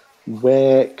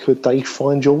 where could they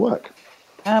find your work?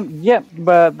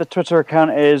 The Twitter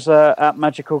account is at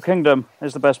Magical Kingdom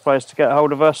is the best place to get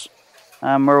hold of us.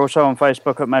 We're also on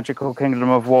Facebook at Magical Kingdom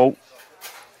of Walt,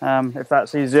 if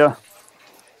that's easier.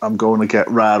 I'm going to get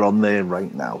right on there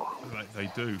right now.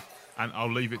 They do. And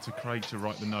I'll leave it to Craig to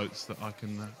write the notes that I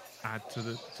can add to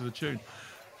the tune.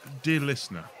 Dear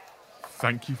listener,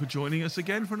 thank you for joining us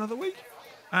again for another week,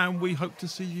 and we hope to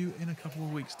see you in a couple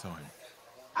of weeks' time.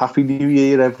 Happy New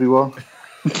Year, everyone.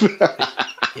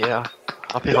 Yeah.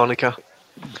 Happy Hanukkah.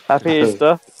 Happy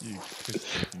Easter.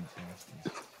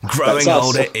 Growing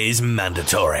older is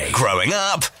mandatory. Growing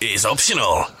up is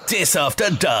optional. Dis After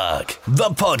Dark, the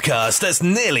podcast that's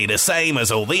nearly the same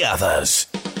as all the others.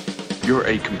 You're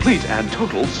a complete and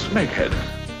total smeghead.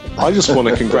 I just want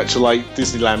to congratulate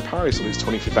Disneyland Paris on its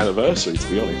 25th anniversary, to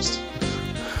be honest.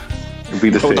 It'll be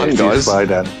the 30th by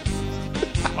then.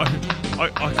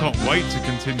 I can't wait to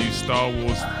continue Star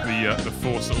Wars, the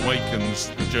Force Awakens,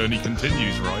 the journey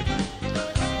continues, right?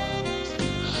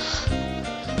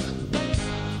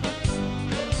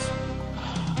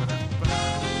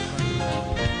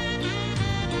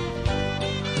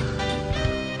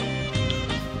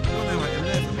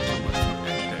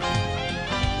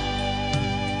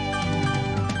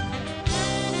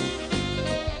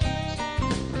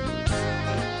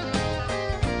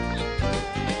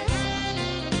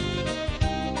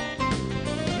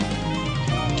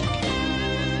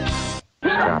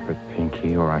 Stop it,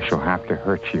 Pinky, or I shall have to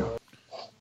hurt you.